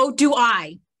do. So do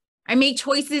I. I made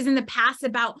choices in the past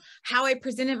about how I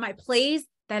presented my plays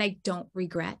that I don't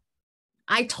regret.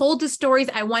 I told the stories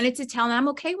I wanted to tell, and I'm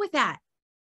okay with that.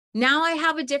 Now I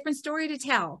have a different story to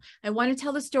tell. I want to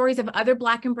tell the stories of other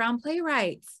Black and brown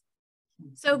playwrights.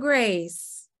 So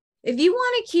Grace, if you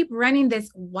want to keep running this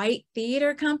white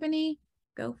theater company,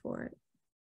 go for it.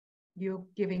 You're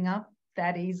giving up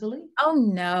that easily? Oh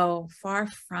no, far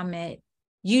from it.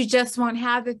 You just won't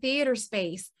have the theater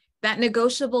space. That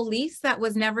negotiable lease that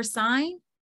was never signed,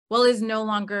 well, is no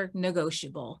longer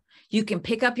negotiable. You can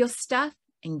pick up your stuff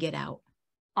and get out.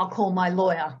 I'll call my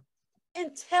lawyer.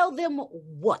 And tell them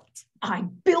what? I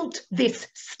built this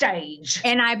stage.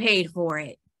 And I paid for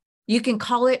it. You can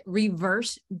call it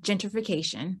reverse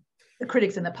gentrification. The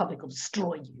critics and the public will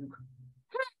destroy you.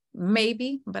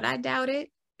 Maybe, but I doubt it,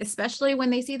 especially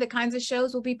when they see the kinds of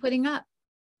shows we'll be putting up.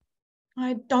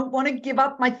 I don't want to give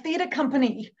up my theater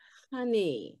company.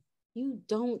 Honey, you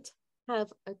don't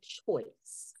have a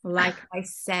choice. Like I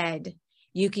said,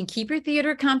 you can keep your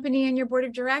theater company and your board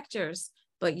of directors,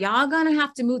 but y'all gonna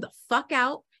have to move the fuck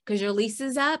out because your lease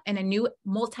is up and a new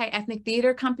multi-ethnic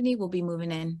theater company will be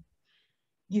moving in.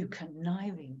 You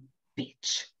conniving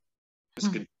bitch. This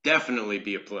could definitely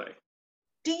be a play.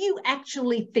 Do you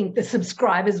actually think the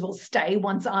subscribers will stay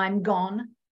once I'm gone?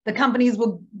 The companies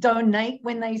will donate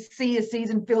when they see a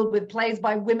season filled with plays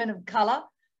by women of color?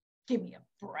 Give me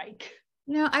a break.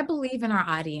 I believe in our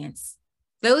audience.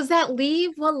 Those that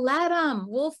leave, we'll let them.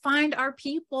 We'll find our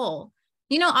people.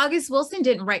 You know, August Wilson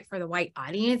didn't write for the white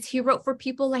audience. He wrote for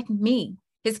people like me.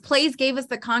 His plays gave us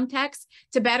the context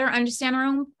to better understand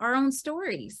our own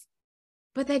stories.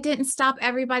 But that didn't stop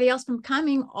everybody else from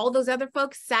coming. All those other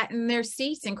folks sat in their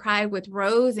seats and cried with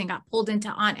Rose and got pulled into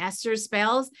Aunt Esther's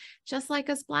spells, just like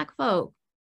us Black folk.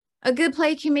 A good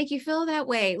play can make you feel that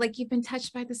way, like you've been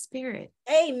touched by the spirit.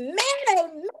 Amen.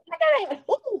 Amen.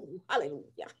 Ooh,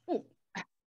 hallelujah.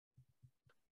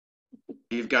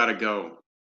 You've got to go.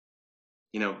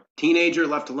 You know, teenager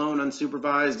left alone,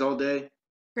 unsupervised all day.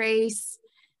 Grace,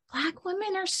 Black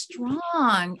women are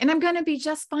strong, and I'm going to be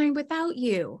just fine without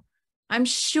you. I'm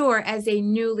sure as a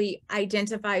newly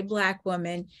identified Black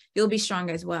woman, you'll be strong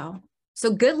as well.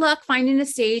 So good luck finding a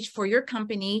stage for your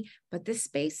company, but this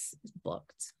space is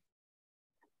booked.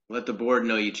 Let the board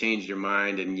know you changed your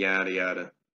mind and yada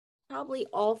yada. Probably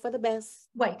all for the best.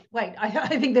 Wait. I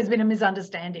think there's been a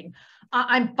misunderstanding.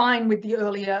 I'm fine with the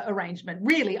earlier arrangement.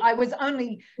 Really, I was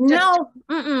only No,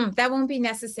 that won't be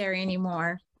necessary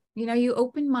anymore. You know, you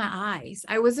opened my eyes.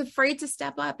 I was afraid to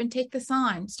step up and take this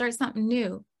on, start something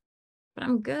new, but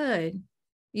I'm good.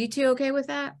 You two okay with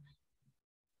that?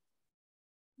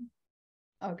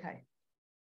 Okay,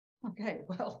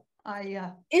 well,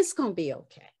 It's going to be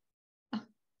okay.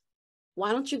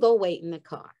 Why don't you go wait in the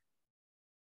car?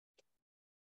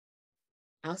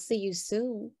 I'll see you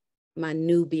soon, my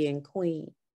Nubian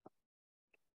queen.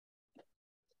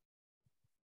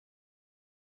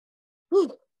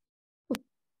 Whew.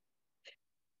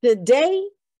 Today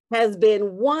has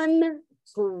been one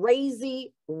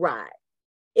crazy ride.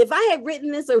 If I had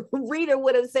written this, a reader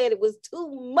would have said it was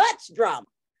too much drama.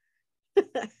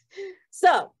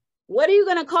 So, what are you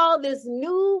going to call this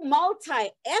new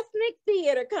multi-ethnic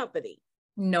theater company?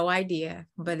 No idea,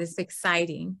 but it's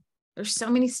exciting. There's so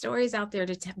many stories out there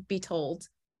to be told.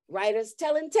 Writers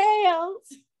telling tales.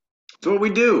 It's what we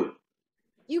do.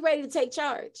 You ready to take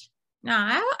charge? No,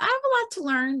 I have a lot to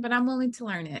learn, but I'm willing to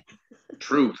learn it.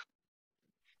 Truth.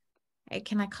 Hey,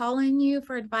 can I call on you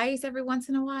for advice every once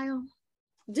in a while?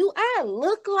 Do I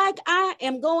look like I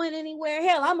am going anywhere?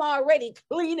 Hell, I'm already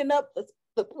cleaning up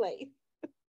the place.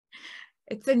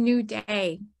 It's a new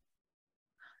day.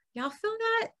 Y'all feel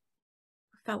that?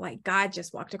 I felt like God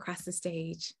just walked across the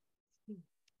stage.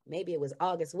 Maybe it was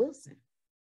August Wilson.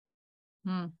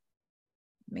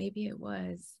 Maybe it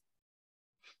was.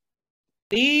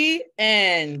 The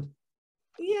end.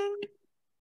 Yeah.